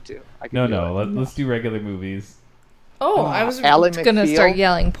you want me to. I can No, do no. it. Let's do regular movies. Oh, I was Ally gonna McBeal. start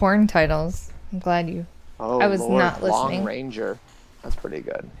yelling porn titles. I'm glad you. Oh, I was Lord, not listening. Long Ranger. That's pretty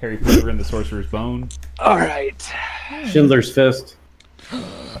good. Harry Potter and the Sorcerer's Bone. All right. Schindler's Fist.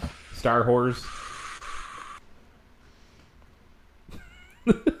 Star Wars.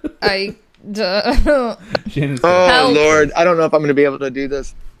 I. Shannon's Oh, Help. Lord. I don't know if I'm going to be able to do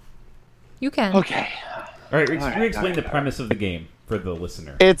this. You can. Okay. All right, explain the premise of the game for the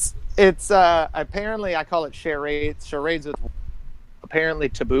listener. It's apparently I call it charades with apparently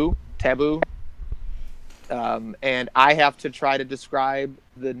taboo. And I have to try to describe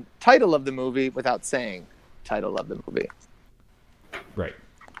the title of the movie without saying title of the movie. Right.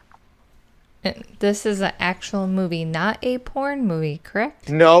 This is an actual movie, not a porn movie, correct?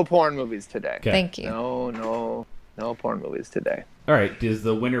 No porn movies today. Okay. Thank you. No porn movies today. All right. Does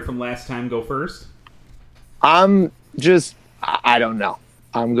the winner from last time go first? I don't know.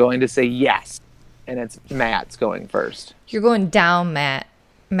 I'm going to say yes. And it's Matt's going first. You're going down, Matt.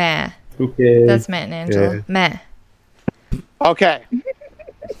 Matt. Okay. That's Matt and Angela. Yeah. Matt. Okay.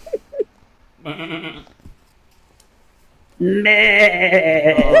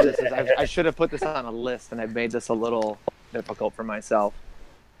 I should have put this on a list, and I've made this a little difficult for myself.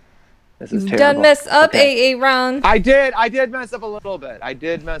 This is You've terrible. done mess up, Okay. AA Ron. I did mess up a little bit.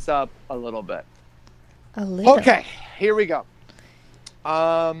 A little. Okay, here we go.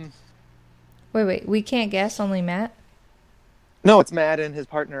 Wait. We can't guess, only Matt? No, it's Matt and his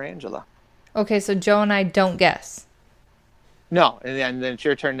partner Angela. Okay, so Joe and I don't guess. No, and then it's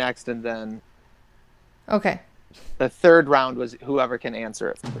your turn next, and then Okay. the third round was whoever can answer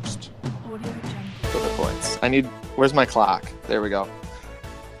it first. For the points. Where's my clock? There we go.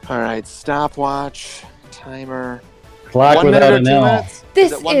 All right, stopwatch, timer. Clock 1 without minute or an 2 L. minutes?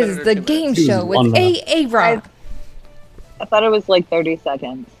 This it 1 minute is or the 2 game minutes? show One with minute. AA Ron. I thought it was like 30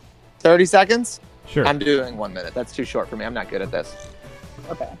 seconds. 30 seconds? Sure. I'm doing 1 minute. That's too short for me. I'm not good at this.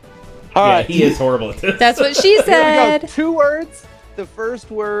 Okay. All Yeah, right. he is horrible at this. That's what she Here we go. said. 2 words. The first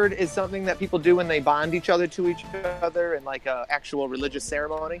word is something that people do when they bond each other to each other in like a actual religious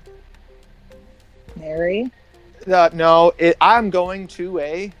ceremony. Mary. No, I'm going to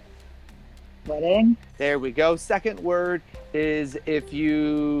a... Wedding. There we go. Second word is if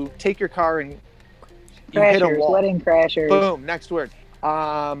you take your car and you hit a Crashers. wall. Wedding crashers. Boom. Next word.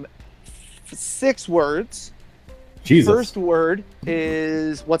 6 words. Jesus. First word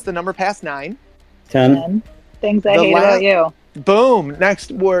is what's the number past 9? 10. 10. Things I The hate last- about you. Boom.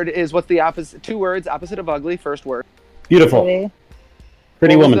 Next word is what's the opposite? 2 words, opposite of ugly. First word. Beautiful. Pretty.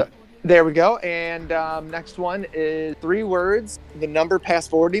 Pretty What was woman. There we go. And next one is 3 words, the number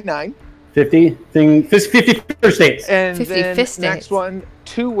past 49. 50 first dates. And 50 then fist next dates. one,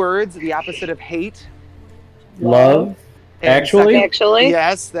 2 words, the opposite of hate. Love. And Actually? second- Actually.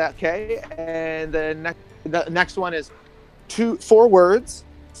 Yes, that okay. And the next one is 4 words.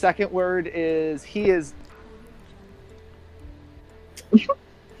 Second word is he is.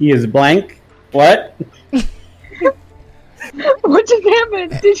 He is blank. What? What just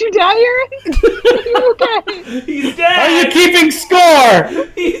happened? Did you die, Aaron? Are you okay? He's Are you dead. keeping score?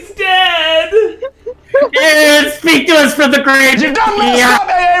 He's dead. And speak to us from the grave. You done messed up,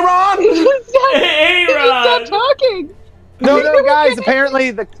 Aaron! He just stopped, Hey, he just stopped Ron. talking. No, guys.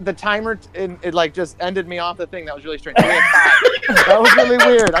 Apparently, the timer it like just ended me off the thing. That was really strange. We had 5. That was really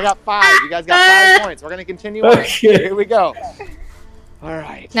weird. I got 5. You guys got 5 points. We're gonna continue on. Okay. Here we go. All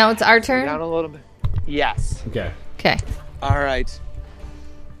right. Now it's our Down turn. a little bit. Yes. Okay. Okay. All right.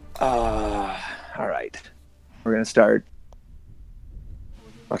 All right. We're gonna start.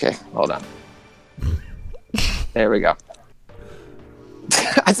 Okay, hold on. There we go.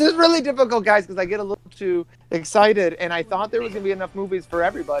 This is really difficult, guys, because I get a little too excited, and I thought there was gonna be enough movies for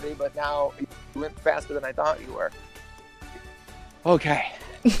everybody, but now you went faster than I thought you were. Okay.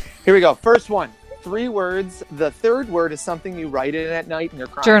 Here we go. First one. 3 words. The third word is something you write in at night and you're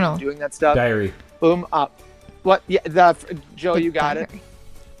crying Journal. and doing that stuff. Diary. Boom up. What? Yeah, Joe, you got it.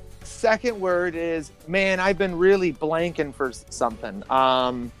 Second word is, man, I've been really blanking for something.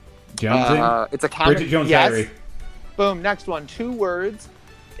 Jonesing. It's a common. Bridget Jones' yes. Diary. Boom. Next one. 2 words.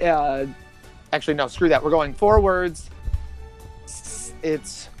 Actually, no. Screw that. We're going 4 words.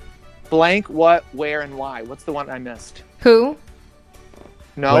 It's blank. What? Where? And why? What's the one I missed? Who?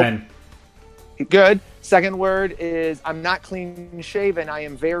 No. When? Good. Second word is, I'm not clean shaven. I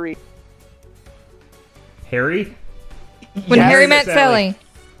am very. Harry. When Yes. Harry met Sally. Sally.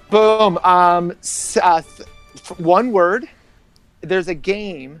 Boom. One word. There's a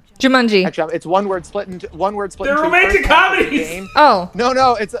game. Jumanji. Actually, it's one word split into They're into romantic first half of the comedies! game. Oh.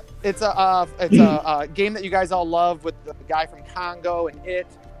 No, it's a game that you guys all love with the guy from Congo and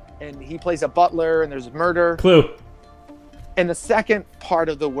and he plays a butler and there's murder. Clue. And the second part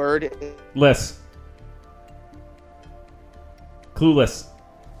of the word is Less. Clueless.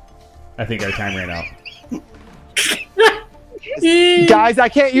 I think our time ran out. guys, I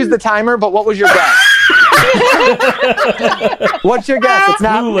can't use the timer, but what was your guess? What's your guess? It's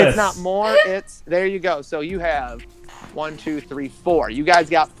Clueless. not more, it's there you go. So you have 1, 2, 3, 4. You guys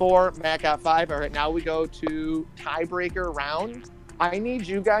got 4, Matt got 5. All right, now we go to tiebreaker round. I need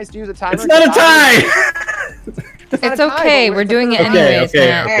you guys to use a timer. It's not a tie! It's not It's a tie, okay. but We're it's a doing it third round. anyways, Okay,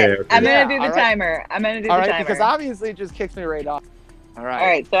 Matt. okay. Alright, I'm Yeah, gonna do the alright. timer. I'm gonna do All the right, timer. because obviously it just kicks me right off. All right. All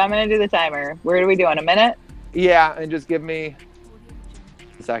right, so I'm gonna do the timer. Where do we do in a minute? Yeah, and just give me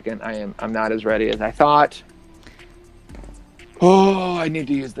a second. I'm not as ready as I thought. Oh, I need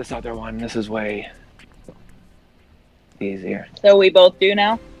to use this other one. This is way easier. So we both do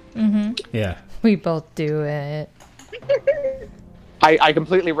now. Mm-hmm. Yeah. We both do it. I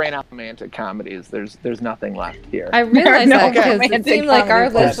completely ran out of romantic comedies. There's nothing left here. I realized no that because it romantic seemed like our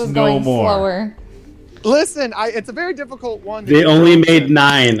comedies. list was There's no going more. slower. Listen, it's a very difficult one. to They do. only made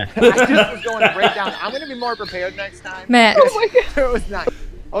 9. I just was going to break down. I'm going to be more prepared next time. Matt. It was nice.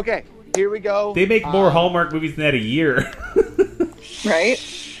 Okay, here we go. They make more Hallmark movies than that a year.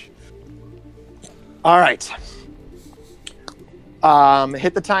 Right? All right.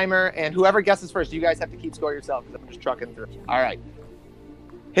 Hit the timer, and whoever guesses first, you guys have to keep score yourself because I'm just trucking through. All right.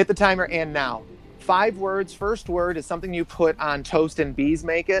 Hit the timer, and now. 5 words. First word is something you put on toast and bees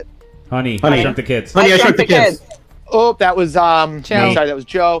make it. Honey. Honey. I Shrunk the Kids. Honey, I Shrunk the Kids. Oh, that was Joe. I'm sorry, that was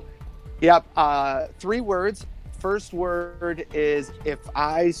Joe. Yep. 3 words. First word is, if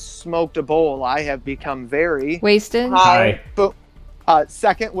I smoked a bowl, I have become very. Wasted. Hi.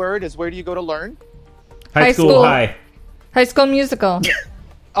 Second word is, where do you go to learn? High school. School. High. High School Musical.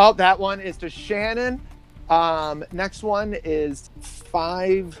 Oh, that one is to Shannon. Next one is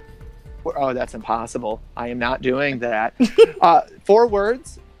 5. Oh, that's impossible. I am not doing that. 4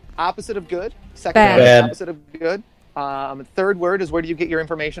 words. Opposite of good. Second Bad. word is Bad. opposite of good. Third word is, where do you get your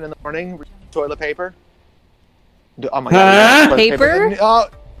information in the morning? Toilet paper. Oh my god. Huh? Toilet Paper?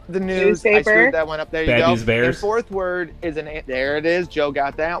 The news. I Newspaper. screwed that one up. There you Bad go. News Bears. And fourth word is there it is. Joe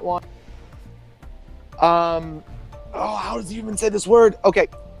got that one. How does he even say this word? Okay.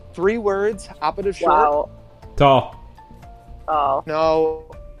 3 words. Opposite short. Wow. Tall. Oh. No.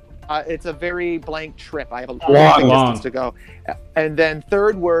 It's a very blank trip. I have a Long. long distance to go. And then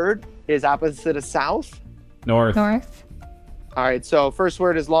third word is opposite of south. North. North. All right. So first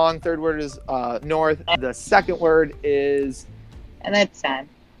word is long. Third word is north. The second word is And that's time.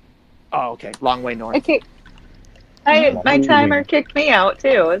 okay. Long way north. Okay. My timer kicked me out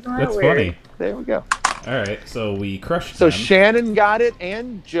too. Isn't that That's weird? funny. There we go. All right, so we crushed So them. Shannon got it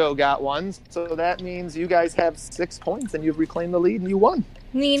and Joe got one. So that means you guys have 6 points and you've reclaimed the lead and you won.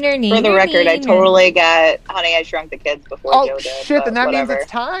 Neener, neener, For the record, I neener. totally got Honey, I Shrunk the Kids before Oh Joe did. shit! but Then that whatever. means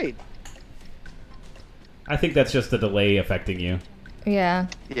it's tied. I think that's just the delay affecting you. Yeah.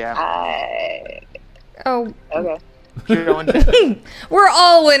 Yeah. Oh, Okay. Joe and we're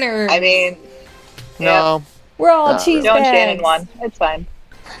all winners. I mean, no. we're all No. cheese Joe and bags. Shannon won. It's fine.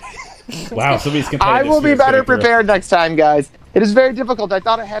 Wow, somebody's competitive. I will be spirit's better going through. prepared next time, guys. It is very difficult. I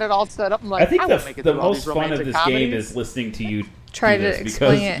thought I had it all set up. I'm like, I think won't make it the through all most these fun of romantic this comedies. game is listening to you Try do to this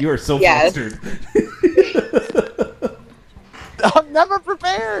explain because it. you are so Yes. flustered. I'm never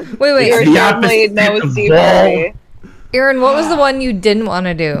prepared. Wait. You're the definitely opposite no of Steve ball. Harvey. Aaron, what was the one you didn't want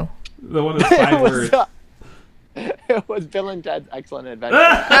to do? The one that's 5 words. It was Bill and Ted's Excellent Adventure. Oh.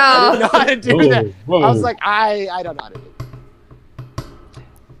 I didn't know how to do that. Whoa. I was like, I don't know how to do it.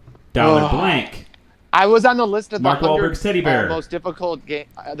 Dollar blank. I was on the list of the Mark 100 Wahlberg's Teddy Bear. most difficult game,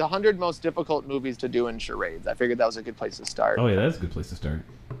 the 100 most difficult movies to do in charades. I figured that was a good place to start. Oh yeah, that's a good place to start.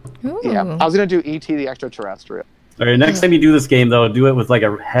 Ooh. Yeah, I was gonna do E.T. the Extraterrestrial. All right, next time you do this game, though, do it with like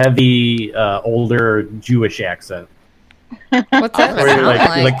a heavy, older Jewish accent. What's that Or sound like-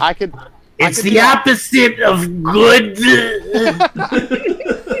 like? like- I could. It's I could the do- opposite of good.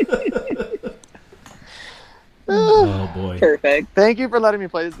 Oh boy. Perfect. Thank you for letting me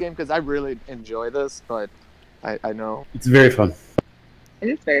play this game because I really enjoy this, but I know It's very fun. It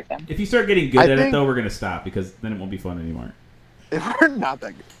is very fun. If you start getting good I at it, think- though, we're gonna stop because then it won't be fun anymore. we're not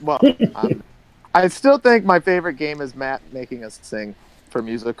that good. Well, I still think my favorite game is Matt making us sing for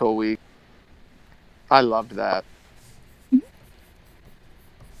Musical Week. I loved that.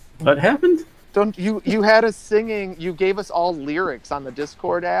 What happened? Don't you had us singing? You gave us all lyrics on the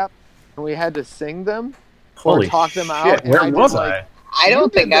Discord app, and we had to sing them or Holy talk them shit, out. and where did, was like- I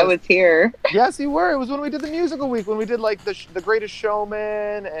don't You think did I this. was here. Yes, you were. It was when we did the Musical Week, when we did like the Greatest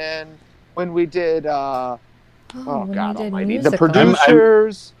Showman, and when we did oh when we God did Almighty, the musicals.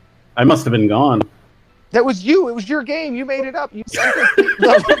 producers. I must have been gone. That was you. It was your game. You made it up. You sent us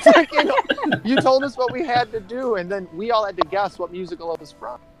freaking, you told us what we had to do, and then we all had to guess what musical it was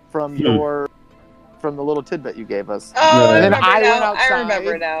from from the little tidbit you gave us. Oh, And then I went I outside.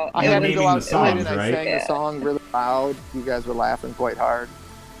 remember now. I You had were to go naming the outside songs, and I right? sang Yeah. the song really loud. You guys were laughing quite hard.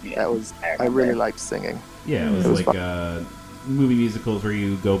 That was I I remember. really liked singing. Yeah, it It was was like movie musicals where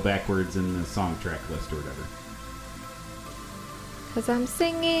you go backwards in the song track list or whatever. Because I'm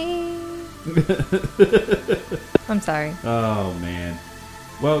singing. I'm sorry. Oh man.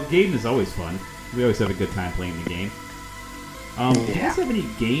 Well, game is always fun. We always have a good time playing the game. Do you guys have any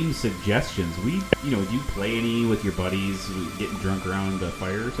game suggestions? Do you play any with your buddies, getting drunk around the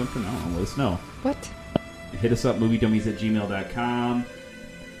fire or something? I don't know. Let us know. What? Hit us up, moviedummies@gmail.com,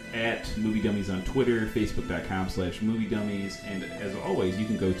 at moviedummies on Twitter, facebook.com/moviedummies, and as always, you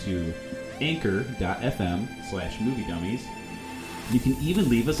can go to anchor.fm/moviedummies. You can even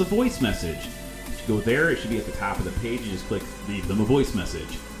leave us a voice message. If you go there, it should be at the top of the page. You just click leave them a voice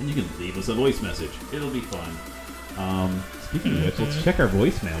message, and you can leave us a voice message. It'll be fun. Speaking of which, let's check our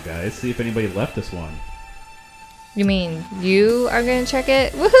voicemail, guys. See if anybody left us one. You mean you are going to check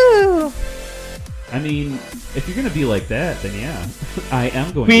it? Woohoo! I mean, if you're gonna be like that, then yeah, I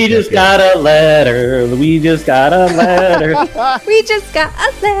am going. We to just check got a letter. We just got a letter. We just got a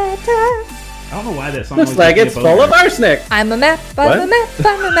letter. I don't know why that song. Looks always like gives it's me a full of boner. arsenic. I'm a map, I'm a What? map,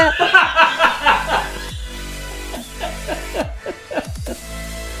 I'm a map.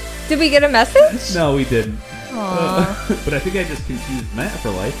 Did we get a message? No, we didn't. Aw. But I think I just confused Matt for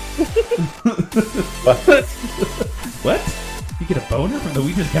life. What? What? You get a boner from the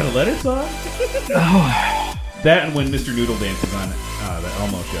 "We Just Got a Letter" song? That and when Mr. Noodle dances on the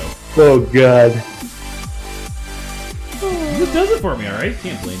Elmo show. Oh God. He just does it for me, all right?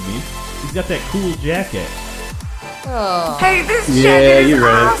 Can't blame me. He's got that cool jacket. Oh. Hey, this Yeah, jacket is you're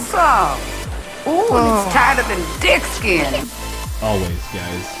right. awesome. Ooh, and it's tighter than dick skin. Always,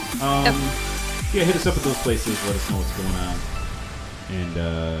 guys. Yeah, hit us up at those places. Let us know what's going on, and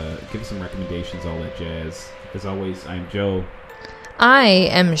give us some recommendations, all that jazz. As always, I'm Joe. I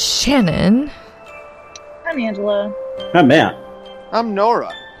am Shannon. I'm Angela. I'm Matt. I'm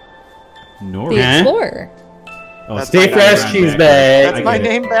Nora. Nora. The Huh? Explorer. Oh, That's Stay my fresh, name. cheese I bag. That's get my it.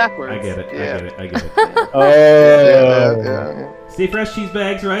 name backwards. I get it. Yeah. I get it. Oh. Yeah. Stay fresh, cheese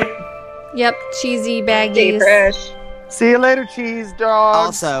bags, right? Yep, cheesy Stay baggies. fresh. See you later, cheese dog.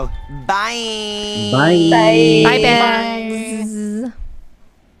 Also, bye. Bye. Bye. Bye, bags.